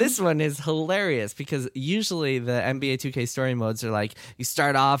 And this one is hilarious because usually the NBA 2K story modes are like, you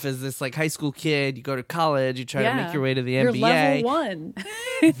start off as this like high school kid, you go to college, you try to make your way to the You're NBA. level 1.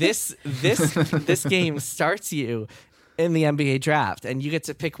 This game starts you in the NBA draft, and you get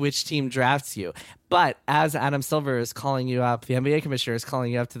to pick which team drafts you. But as Adam Silver is calling you up, the NBA commissioner is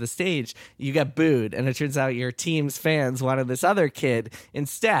calling you up to the stage, you get booed, and it turns out your team's fans wanted this other kid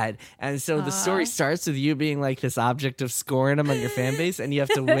instead. And so the story starts with you being like this object of scorn among your fan base, and you have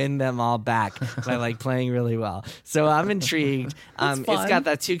to win them all back by like playing really well. So I'm intrigued. It's got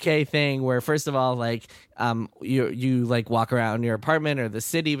that 2K thing where, first of all, like you like walk around your apartment or the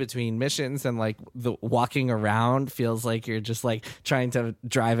city between missions, and like the walking around feels like you're just like trying to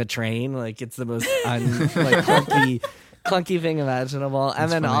drive a train. Like it's the most clunky thing imaginable.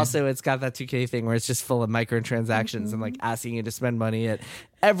 And then also it's got that 2K thing where it's just full of microtransactions and like asking you to spend money at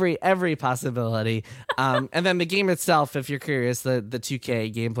every possibility. And then the game itself, if you're curious, the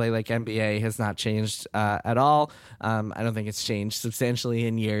 2K gameplay like NBA has not changed at all. I don't think it's changed substantially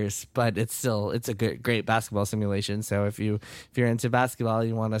in years, but it's a great basketball simulation. So if you're into basketball,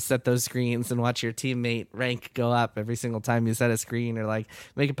 you want to set those screens and watch your teammate rank go up every single time you set a screen or like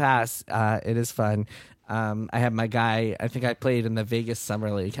make a pass. It is fun. I had my guy, I think I played in the Vegas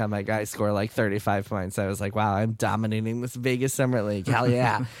Summer League, had my guy score like 35 points. I was like, wow, I'm dominating this Vegas Summer League. Hell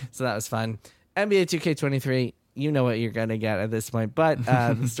yeah. So that was fun. NBA 2K23, you know what you're going to get at this point, but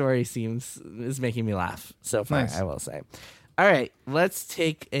the story is making me laugh so far, nice. I will say. All right, let's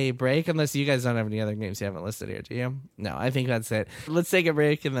take a break, unless you guys don't have any other games you haven't listed here, do you? No, I think that's it. Let's take a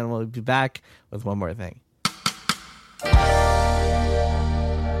break, and then we'll be back with one more thing.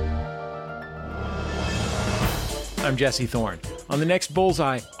 I'm Jesse Thorne. On the next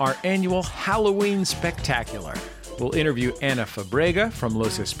Bullseye, our annual Halloween Spectacular. We'll interview Anna Fabrega from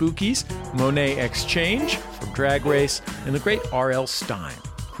Los Spookies, Monet Exchange from Drag Race, and the great R.L. Stine,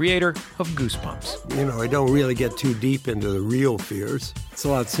 creator of Goosebumps. You know, I don't really get too deep into the real fears. It's a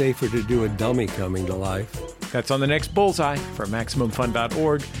lot safer to do a dummy coming to life. That's on the next Bullseye for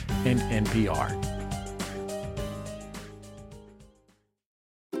MaximumFun.org and NPR.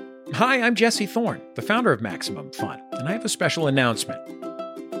 Hi, I'm Jesse Thorne, the founder of Maximum Fun, and I have a special announcement.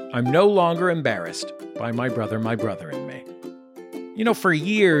 I'm no longer embarrassed by my brother, and me. You know, for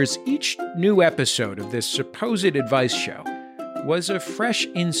years, each new episode of this supposed advice show was a fresh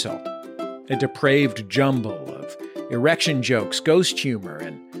insult, a depraved jumble of erection jokes, ghost humor,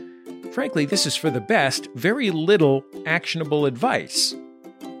 and frankly, this is for the best, very little actionable advice.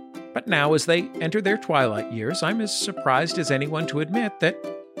 But now, as they enter their twilight years, I'm as surprised as anyone to admit that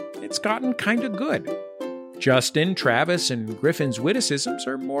it's gotten kind of good. Justin, Travis, and Griffin's witticisms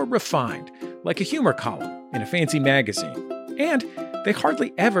are more refined, like a humor column in a fancy magazine. And they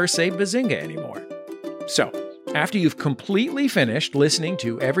hardly ever say bazinga anymore. So, after you've completely finished listening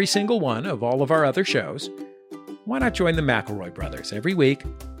to every single one of all of our other shows, why not join the McElroy brothers every week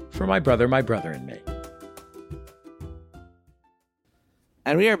for My Brother, and Me?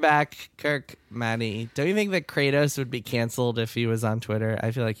 And we are back. Kirk, Maddie, don't you think that Kratos would be canceled if he was on Twitter?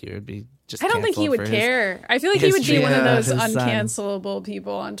 I feel like he would be just I don't think he would care. I feel like he would be one of those uncancelable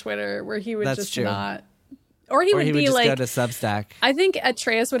people on Twitter where he would not... Or he would be just like... go to Substack. I think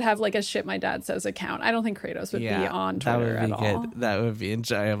Atreus would have like a Shit My Dad Says account. I don't think Kratos would be on Twitter at all. That would be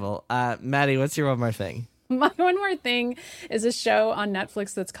enjoyable. Maddie, what's your one more thing? My one more thing is a show on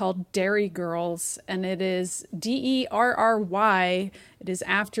Netflix that's called Derry Girls, and it is Derry. It is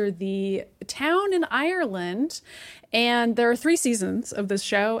after the town in Ireland, and there are 3 seasons of this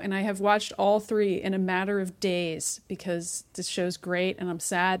show, and I have watched all 3 in a matter of days because this show's great, and I'm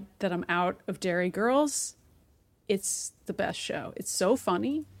sad that I'm out of Derry Girls. It's the best show. It's so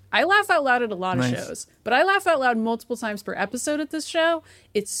funny. I laugh out loud at a lot of shows, but I laugh out loud multiple times per episode at this show.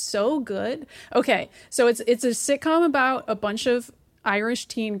 It's so good. Okay, so it's a sitcom about a bunch of Irish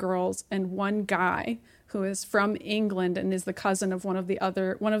teen girls and one guy who is from England and is the cousin of one of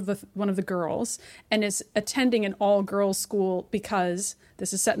the girls, and is attending an all-girls school because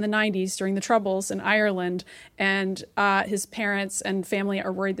this is set in the 90s during the Troubles in Ireland, and his parents and family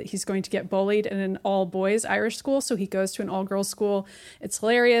are worried that he's going to get bullied in an all-boys Irish school, so he goes to an all-girls school. It's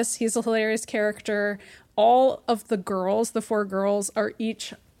hilarious. He's a hilarious character. All of the girls, the 4 girls, are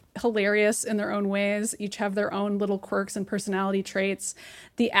each hilarious in their own ways, each have their own little quirks and personality traits.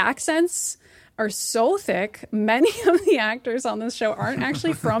 The accents are so thick. Many of the actors on this show aren't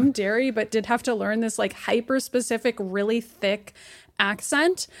actually from Derry, but did have to learn this like hyper specific, really thick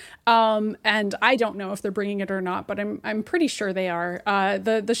accent. And I don't know if they're bringing it or not, but I'm pretty sure they are.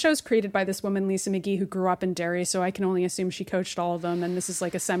 The show's created by this woman, Lisa McGee, who grew up in Derry, so I can only assume she coached all of them. And this is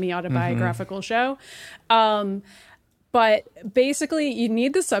like a semi-autobiographical show. But basically, you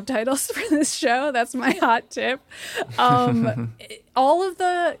need the subtitles for this show. That's my hot tip. All of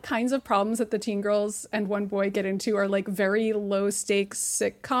the kinds of problems that the teen girls and one boy get into are like very low stakes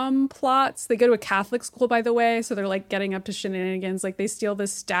sitcom plots. They go to a Catholic school, by the way, so they're like getting up to shenanigans. Like they steal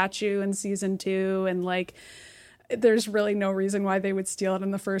this statue in season 2, and like there's really no reason why they would steal it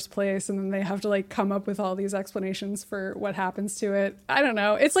in the first place, and then they have to like come up with all these explanations for what happens to it. I don't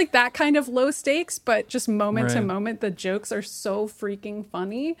know. It's like that kind of low stakes, but just moment to moment, the jokes are so freaking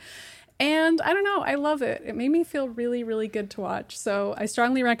funny. And I don't know, I love it. It made me feel really, really good to watch. So I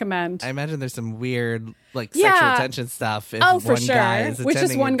strongly recommend. I imagine there's some weird, like, sexual tension stuff. If for one guy is which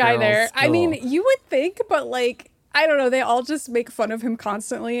is one guy there. School. I mean, you would think, but like, I don't know, they all just make fun of him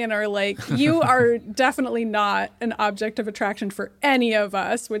constantly and are like, you are definitely not an object of attraction for any of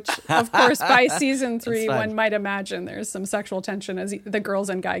us, which, of course, by season 3, one might imagine there's some sexual tension as the girls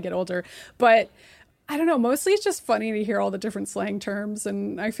and guy get older. But I don't know, mostly it's just funny to hear all the different slang terms,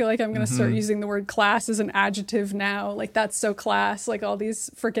 and I feel like I'm going to start using the word class as an adjective now. Like, that's so class, like all these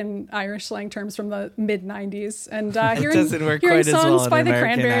freaking Irish slang terms from the mid-90s. And hearing songs by the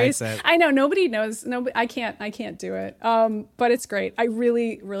Cranberries. Accent. I know, nobody knows. I can't do it. But it's great. I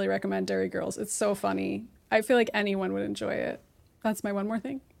really, really recommend Derry Girls. It's so funny. I feel like anyone would enjoy it. That's my one more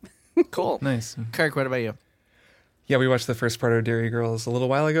thing. Cool. Nice. Kirk, what about you? Yeah, we watched the first part of Derry Girls a little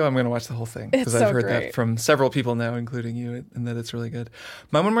while ago. I'm going to watch the whole thing because I've heard that from several people now, including you, and that it's really good.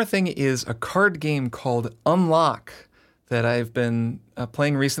 My one more thing is a card game called Unlock that I've been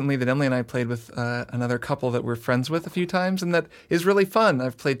playing recently that Emily and I played with another couple that we're friends with a few times, and that is really fun.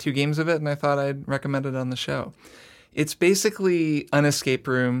 I've played 2 games of it, and I thought I'd recommend it on the show. It's basically an escape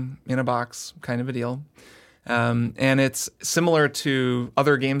room in a box kind of a deal. And it's similar to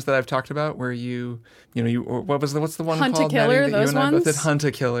other games that I've talked about where what's the one Hunt called? a Killer, Maddie, that those you and I both ones? did? Hunt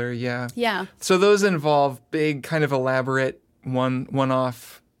a Killer, yeah. Yeah. So those involve big kind of elaborate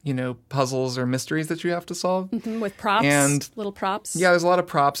one-off, puzzles or mysteries that you have to solve. Mm-hmm, with props, and little props. Yeah, there's a lot of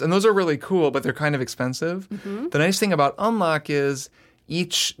props, and those are really cool, but they're kind of expensive. Mm-hmm. The nice thing about Unlock is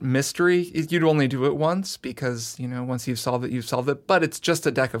each mystery, you'd only do it once because, once you've solved it, but it's just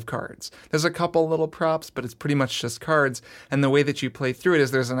a deck of cards. There's a couple little props, but it's pretty much just cards. And the way that you play through it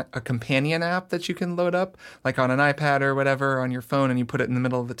is there's a companion app that you can load up, like on an iPad or whatever, on your phone, and you put it in the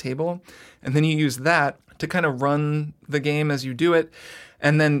middle of the table. And then you use that to kind of run the game as you do it.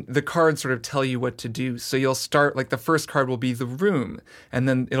 And then the cards sort of tell you what to do. So you'll start, like the first card will be the room, and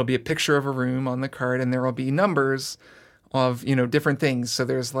then it'll be a picture of a room on the card, and there will be numbers of, different things. So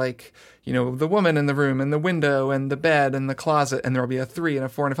there's like, the woman in the room and the window and the bed and the closet, and there'll be a 3 and a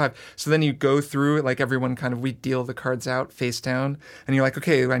 4 and a 5. So then you go through it, like everyone we deal the cards out face down, and you're like,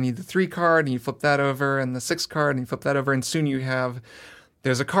 okay, I need the 3 card, and you flip that over, and the 6 card, and you flip that over, and soon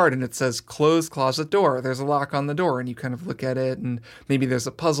there's a card and it says close closet door. There's a lock on the door, and you kind of look at it, and maybe there's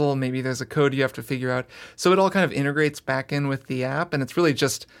a puzzle, maybe there's a code you have to figure out. So it all kind of integrates back in with the app, and it's really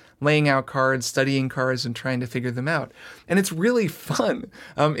just laying out cards, studying cards, and trying to figure them out. And it's really fun.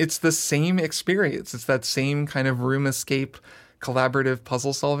 It's the same experience. It's that same kind of room escape, collaborative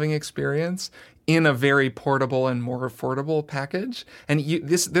puzzle-solving experience in a very portable and more affordable package. And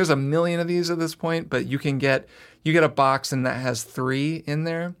there's a million of these at this point, but you can get, you get a box and that has 3 in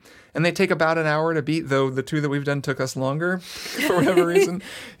there. And they take about an hour to beat, though the 2 that we've done took us longer for whatever reason.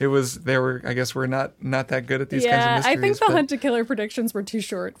 I guess we're not that good at these kinds of mysteries. I think the Hunt to Killer predictions were too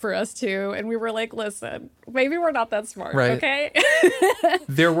short for us too. And we were like, listen, maybe we're not that smart, right. okay?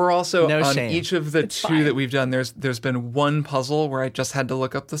 There were also, on shame. each of the It's 2 fine. that we've done, there's been one puzzle where I just had to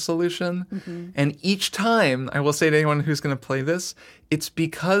look up the solution. Mm-hmm. And each time, I will say to anyone who's going to play this, it's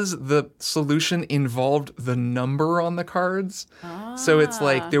because the solution involved the number on the cards. So it's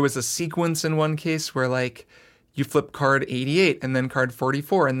like there was a sequence in one case where like you flip card 88 and then card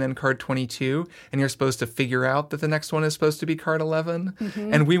 44 and then card 22, and you're supposed to figure out that the next one is supposed to be card 11.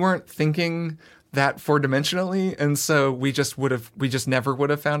 Mm-hmm. And we weren't thinking that 4-dimensionally, and so we just never would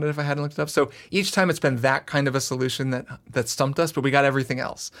have found it if I hadn't looked it up. So each time it's been that kind of a solution that stumped us, but we got everything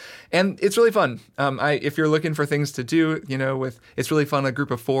else, and it's really fun. If you're looking for things to do, it's really fun. A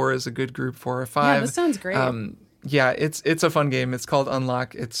group of 4 is a good group, 4 or 5. Yeah, this sounds great. Yeah, it's a fun game. It's called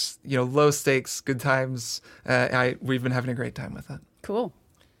Unlock. It's low stakes, good times. We've been having a great time with it. Cool.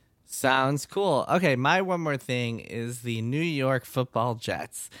 Sounds cool. Okay, my one more thing is the New York Football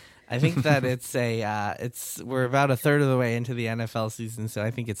Jets. I think that we're about a third of the way into the NFL season, so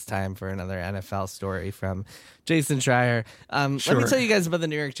I think it's time for another NFL story from Jason Schreier. Sure. Let me tell you guys about the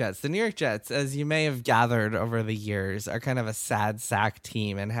New York Jets. The New York Jets, as you may have gathered over the years, are kind of a sad sack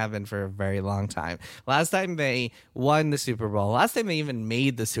team and have been for a very long time. Last time they won the Super Bowl, last time they even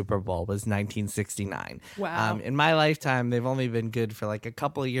made the Super Bowl was 1969. Wow. In my lifetime, they've only been good for like a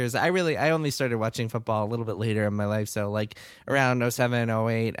couple of years. I only started watching football a little bit later in my life, so like around 07,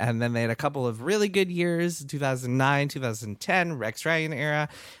 08, and then they had a couple of really good years, 2009, 2010, Rex Ryan era,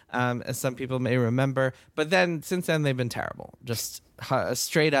 as some people may remember. But then since then, they've been terrible. Just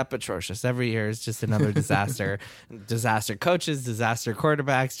straight up atrocious. Every year is just another disaster. Disaster coaches, disaster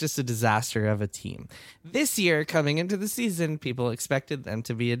quarterbacks, just a disaster of a team. This year, coming into the season, people expected them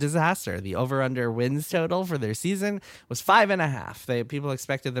to be a disaster. The over-under wins total for their season was 5.5. People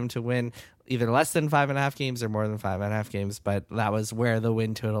expected them to win either less than 5.5 games or more than 5.5 games, but that was where the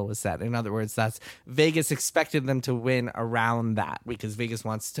win total was set. In other words, Vegas expected them to win around that because Vegas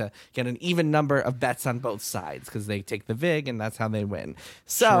wants to get an even number of bets on both sides because they take the vig and that's how they win.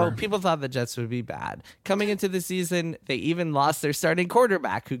 So people thought the Jets would be bad. Coming into the season, they even lost their starting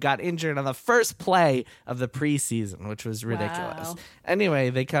quarterback who got injured on the first play of the preseason, which was ridiculous. Wow.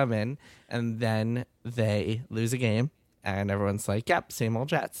 Anyway, they come in and then they lose a game. And everyone's like, yep, same old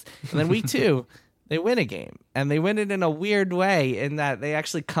Jets. And then week 2, they win a game. And they win it in a weird way in that they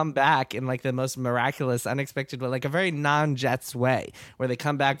actually come back in like the most miraculous, unexpected way, like a very non-Jets way, where they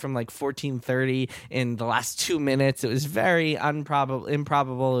come back from like 14:30 in the last 2 minutes. It was very improbable. It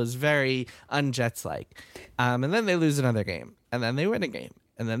was very un-Jets-like. And then they lose another game. And then they win a game.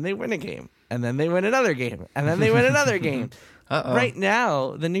 And then they win a game. And then they win another game. And then they win another game. Right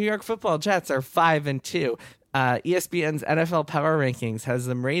now, the New York Football Jets are 5-2. ESPN's NFL Power Rankings has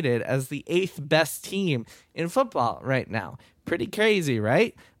them rated as the 8th best team in football right now. Pretty crazy,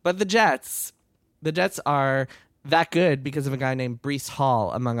 right? But the Jets are that good because of a guy named Breece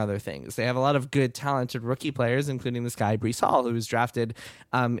Hall, among other things. They have a lot of good, talented rookie players, including this guy, Breece Hall, who was drafted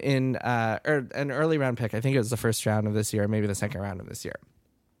in an early round pick. I think it was the first round of this year, maybe the second round of this year.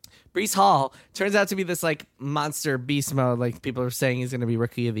 Breece Hall turns out to be this like monster beast mode. Like people are saying he's going to be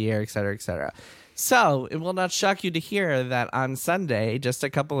rookie of the year, et cetera, et cetera. So it will not shock you to hear that on Sunday, just a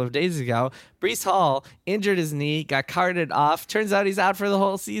couple of days ago, Breece Hall injured his knee, got carted off. Turns out he's out for the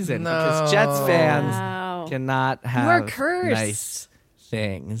whole season because Jets fans cannot have nice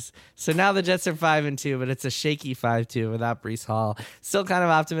things. So now the Jets are 5-2, but it's a shaky 5-2 without Breece Hall. Still kind of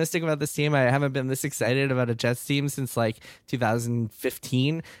optimistic about this team. I haven't been this excited about a Jets team since like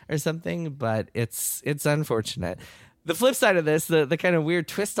 2015 or something, but it's unfortunate. The flip side of this, the kind of weird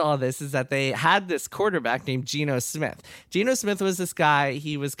twist to all this is that they had this quarterback named Geno Smith. Geno Smith was this guy.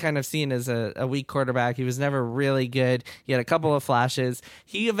 He was kind of seen as a weak quarterback. He was never really good. He had a couple of flashes.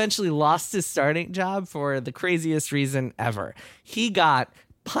 He eventually lost his starting job for the craziest reason ever. He got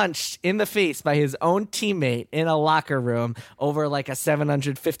punched in the face by his own teammate in a locker room over like a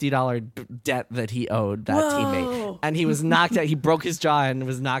 $750 debt that he owed that teammate. And he was knocked out. He broke his jaw and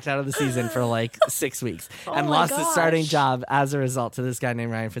was knocked out of the season for like 6 weeks and lost his starting job as a result to this guy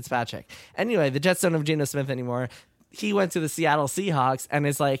named Ryan Fitzpatrick. Anyway, the Jets don't have Geno Smith anymore. He went to the Seattle Seahawks and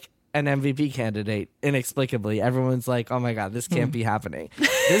is like an MVP candidate inexplicably. Everyone's like, oh my God, this can't be happening.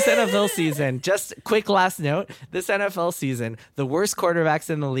 This NFL season, just quick last note, this NFL season, the worst quarterbacks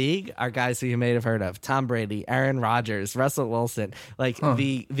in the league are guys who you may have heard of. Tom Brady, Aaron Rodgers, Russell Wilson. Like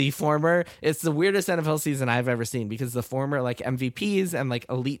the former, it's the weirdest NFL season I've ever seen because the former like MVPs and like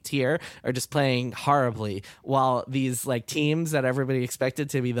elite tier are just playing horribly, while these like teams that everybody expected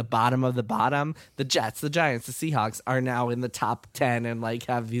to be the bottom of the bottom, the Jets, the Giants, the Seahawks, are now in the top 10 and like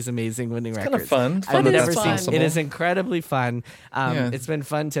have these amazing winning records. Kind of fun. I've never fun. seen. It is incredibly fun. Yeah. It's been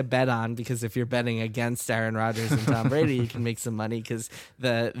fun to bet on because if you're betting against Aaron Rodgers and Tom Brady, you can make some money because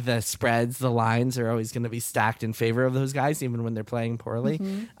the spreads, the lines are always going to be stacked in favor of those guys, even when they're playing poorly.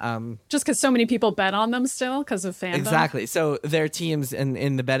 Just because so many people bet on them still because of fandom. Exactly. So they're teams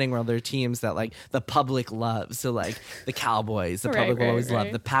in the betting world. They're teams that like the public loves. So like the Cowboys, the public will always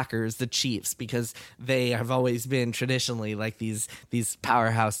love the Packers, the Chiefs, because they have always been traditionally like these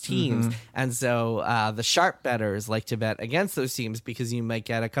powerhouse teams. And so the sharp bettors like to bet against those teams because you might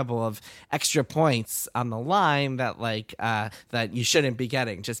get a couple of extra points on the line that like that you shouldn't be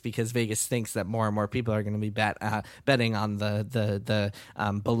getting just because Vegas thinks that more and more people are going to be betting on the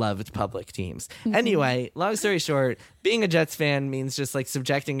beloved public teams. Anyway, long story short, being a Jets fan means just like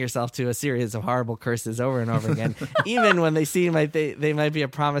subjecting yourself to a series of horrible curses over and over again, even when they seem like they might be a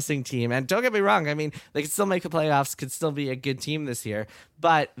promising team. And don't get me wrong, I mean, they could still make the playoffs, could still be a good team this year,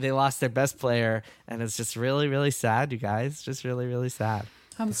 but they lost their best player, and it's just really, really sad, you guys. Just really, really sad.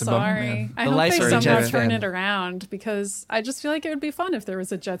 I'm sorry. I hope they somehow turn it around because I just feel like it would be fun if there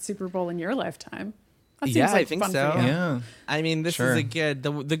was a Jets Super Bowl in your lifetime. Yeah, I think so. Yeah. I mean, this is a good...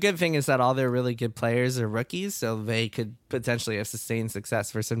 The good thing is that all their really good players are rookies, so they could potentially have sustained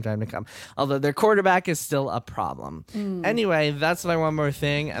success for some time to come. Although their quarterback is still a problem. Anyway, that's my one more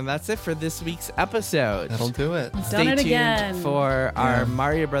thing, and that's it for this week's episode. That'll do it. Stay tuned for our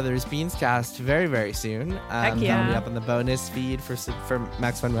Mario Brothers Beans cast very, very soon. Heck yeah. That'll be up on the bonus feed for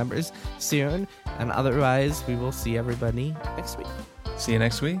Max Fun members soon. And otherwise, we will see everybody next week. See you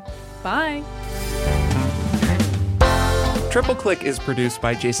next week. Bye. Triple Click is produced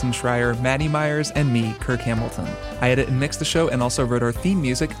by Jason Schreier, Maddie Myers, and me, Kirk Hamilton. I edit and mix the show and also wrote our theme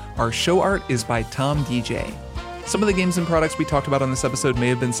music. Our show art is by Tom DJ. Some of the games and products we talked about on this episode may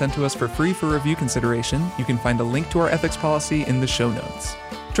have been sent to us for free for review consideration. You can find a link to our ethics policy in the show notes.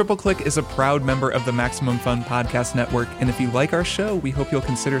 Triple Click is a proud member of the Maximum Fun Podcast Network, and if you like our show, we hope you'll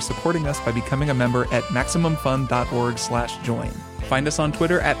consider supporting us by becoming a member at MaximumFun.org/join. Find us on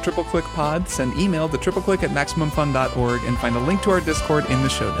Twitter at TripleClickPod, send email to tripleclick@MaximumFun.org, and find a link to our Discord in the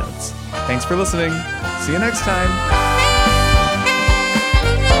show notes. Thanks for listening. See you next time.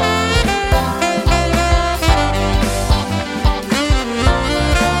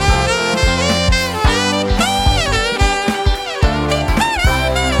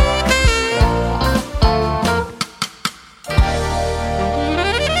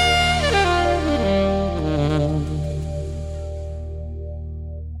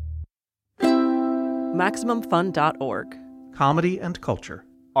 MaximumFun.org. Comedy and culture.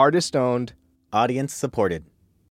 Artist owned, audience supported.